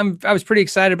again. I was pretty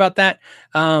excited about that.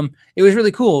 It was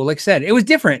really cool. Like I said, it was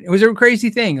different. It was a crazy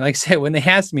thing. Like I said, when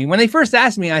they first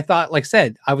asked me, I thought, like I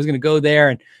said, I was going to go there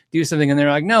and do something. And they're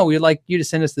like, no, we'd like you to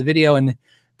send us the video and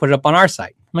put it up on our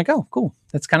site. I'm like, oh, cool.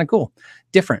 That's kind of cool.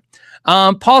 Different.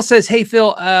 Paul says, hey,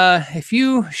 Phil, a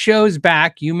few shows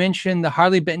back, you mentioned the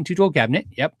Harley Benton 212 cabinet.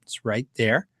 Yep. It's right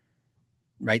there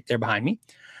behind me,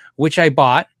 which I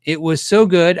bought. It was so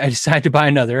good, I decided to buy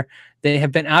another. They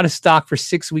have been out of stock for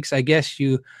 6 weeks. I guess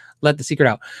you let the secret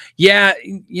out. Yeah,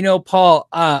 Paul,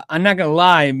 I'm not gonna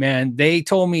lie, man. They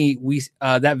told me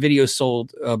that video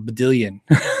sold a badillion.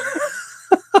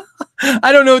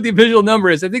 I don't know what the official number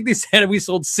is. I think they said we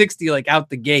sold 60 like out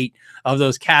the gate of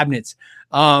those cabinets.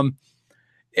 I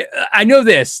know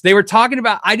this. They were talking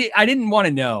about. I didn't want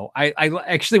to know. I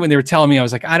actually, when they were telling me, I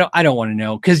was like, I don't want to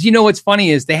know, because what's funny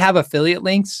is they have affiliate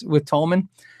links with Tolman.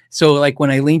 So like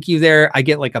when I link you there, I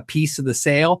get like a piece of the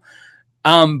sale.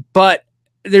 But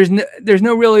there's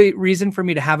no really reason for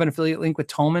me to have an affiliate link with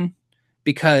Tolman,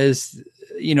 because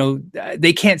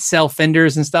they can't sell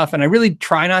fenders and stuff, and I really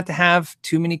try not to have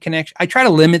too many connections. I try to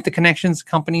limit the connections to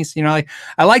companies. I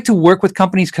like to work with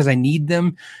companies because I need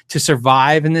them to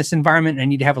survive in this environment, and I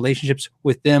need to have relationships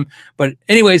with them. But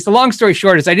anyways, the long story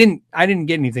short is I didn't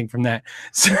get anything from that.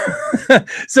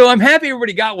 So I'm happy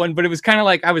everybody got one, but it was kind of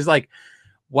like I was like,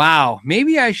 wow,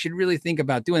 maybe I should really think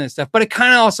about doing this stuff. But it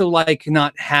kind of also like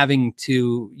not having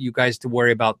you guys to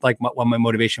worry about like what my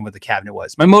motivation with the cabinet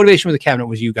was. My motivation with the cabinet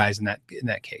was you guys in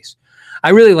that case. I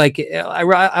really like it.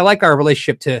 I like our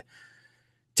relationship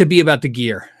to be about the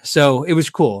gear. So it was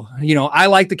cool. I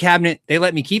like the cabinet. They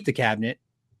let me keep the cabinet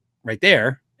right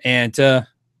there. And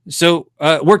so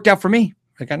it worked out for me.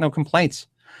 I got no complaints.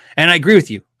 And I agree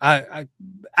with you. I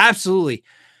absolutely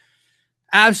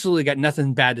got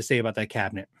nothing bad to say about that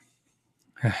cabinet.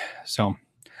 So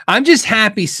I'm just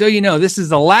happy. So, this is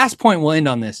the last point we'll end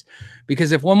on this,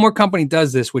 because if one more company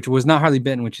does this, which was not Harley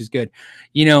Benton, which is good,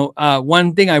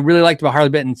 one thing I really liked about Harley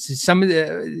Benton, some of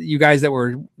you guys that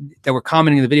were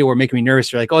commenting in the video were making me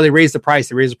nervous. They're like, oh, they raised the price,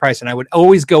 and I would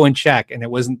always go and check, and it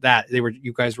wasn't that.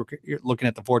 You guys were looking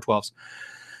at the 412s.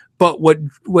 But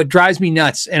what drives me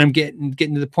nuts, and I'm getting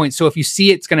to the point. So if you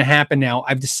see it's going to happen now,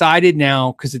 I've decided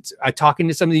now, because I'm talking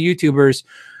to some of the YouTubers,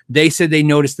 they said they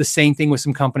noticed the same thing with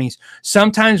some companies.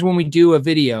 Sometimes when we do a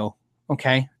video,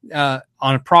 on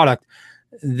a product,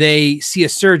 they see a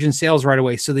surge in sales right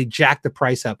away, so they jack the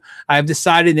price up. I've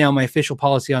decided now, my official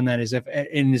policy on that is,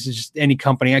 and this is just any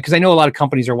company, because I know a lot of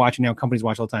companies are watching now. Companies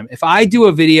watch all the time. If I do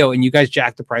a video and you guys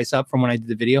jack the price up from when I did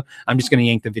the video, I'm just going to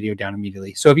yank the video down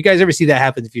immediately. So if you guys ever see that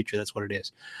happen in the future, that's what it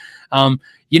is.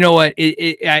 You know what?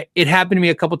 It happened to me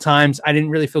a couple times. I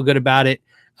didn't really feel good about it.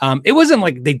 It wasn't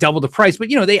like they doubled the price, but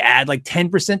they add like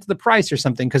 10% to the price or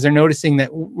something because they're noticing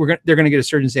that they're going to get a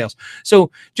surge in sales.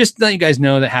 So just let you guys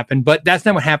know that happened, but that's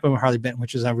not what happened with Harley Benton,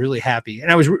 which is I'm really happy.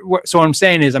 And so what I'm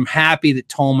saying is I'm happy that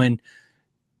Tolman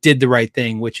did the right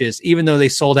thing, which is even though they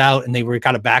sold out and they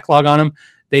got a backlog on them,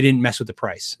 they didn't mess with the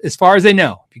price as far as they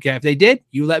know. If they did,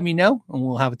 you let me know and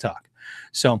we'll have a talk.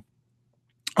 So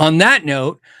on that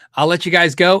note, I'll let you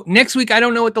guys go. Next week, I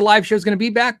don't know what the live show is going to be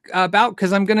back about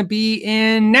because I'm going to be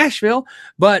in Nashville.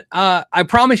 But I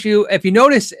promise you, if you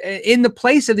notice, in the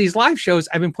place of these live shows,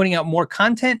 I've been putting out more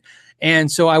content.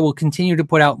 And so I will continue to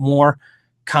put out more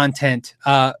content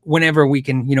whenever we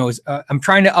can. I'm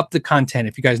trying to up the content,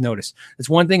 if you guys notice. That's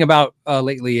one thing about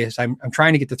lately is I'm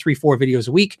trying to get to 3-4 videos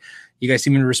a week. You guys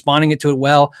seem to be responding to it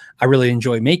well. I really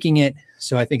enjoy making it.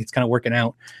 So I think it's kind of working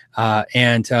out. Wow,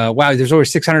 there's over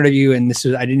 600 of you. And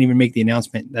I didn't even make the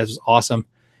announcement. That was awesome.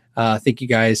 Thank you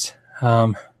guys.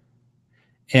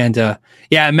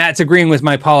 Matt's agreeing with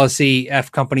my policy.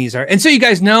 F companies are. And so you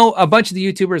guys know, a bunch of the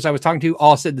YouTubers I was talking to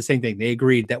all said the same thing. They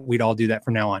agreed that we'd all do that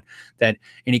from now on, that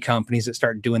any companies that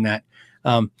start doing that,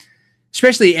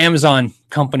 especially Amazon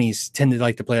companies tend to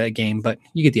like to play that game, but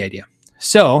you get the idea.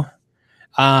 So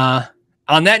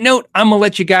on that note, I'm going to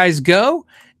let you guys go.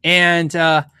 And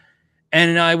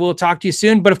I will talk to you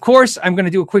soon. But of course, I'm going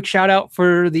to do a quick shout out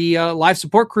for the live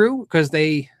support crew because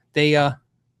they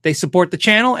support the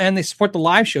channel and they support the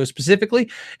live show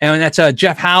specifically. And that's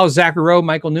Jeff Howe, Zachary Rowe,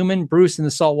 Michael Newman, Bruce in the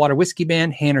Saltwater Whiskey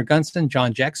Band, Hannah Gunston,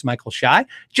 John Jex, Michael Shy,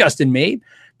 Justin Mabe,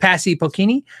 Passy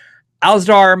Pocchini,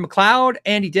 Alzdar McLeod,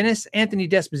 Andy Dennis, Anthony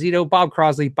Desposito, Bob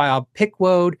Crosley, Bob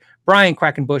Pickwode, Brian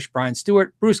Quackenbush, Brian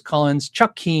Stewart, Bruce Collins,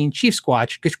 Chuck Keene, Chief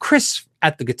Squatch, Chris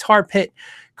at the Guitar Pit,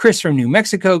 Chris from New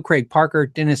Mexico, Craig Parker,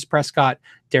 Dennis Prescott,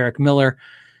 Derek Miller,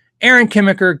 Aaron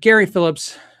Kimmicker, Gary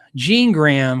Phillips, Gene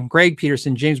Graham, Greg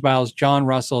Peterson, James Biles, John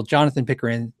Russell, Jonathan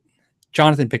Pickering,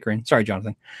 sorry,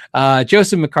 Jonathan,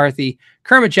 Joseph McCarthy,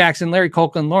 Kermit Jackson, Larry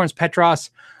Colkin, Lawrence Petros,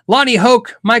 Lonnie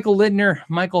Hoke, Michael Lidner,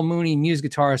 Michael Mooney, Muse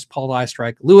guitarist, Paul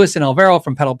Eyestrike, Lewis and Alvaro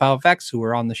from Pedal Pow Effects, who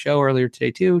were on the show earlier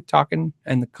today too, talking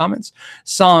in the comments,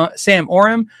 Sam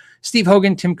Oram, Steve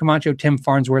Hogan, Tim Camacho, Tim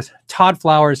Farnsworth, Todd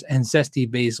Flowers, and Zesty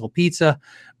Basil Pizza.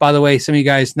 By the way, some of you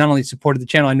guys not only supported the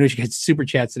channel, I know you guys super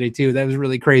chats today too. That was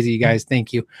really crazy, you guys.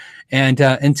 Thank you. And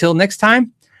until next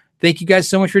time, thank you guys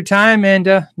so much for your time and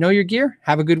know your gear.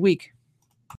 Have a good week.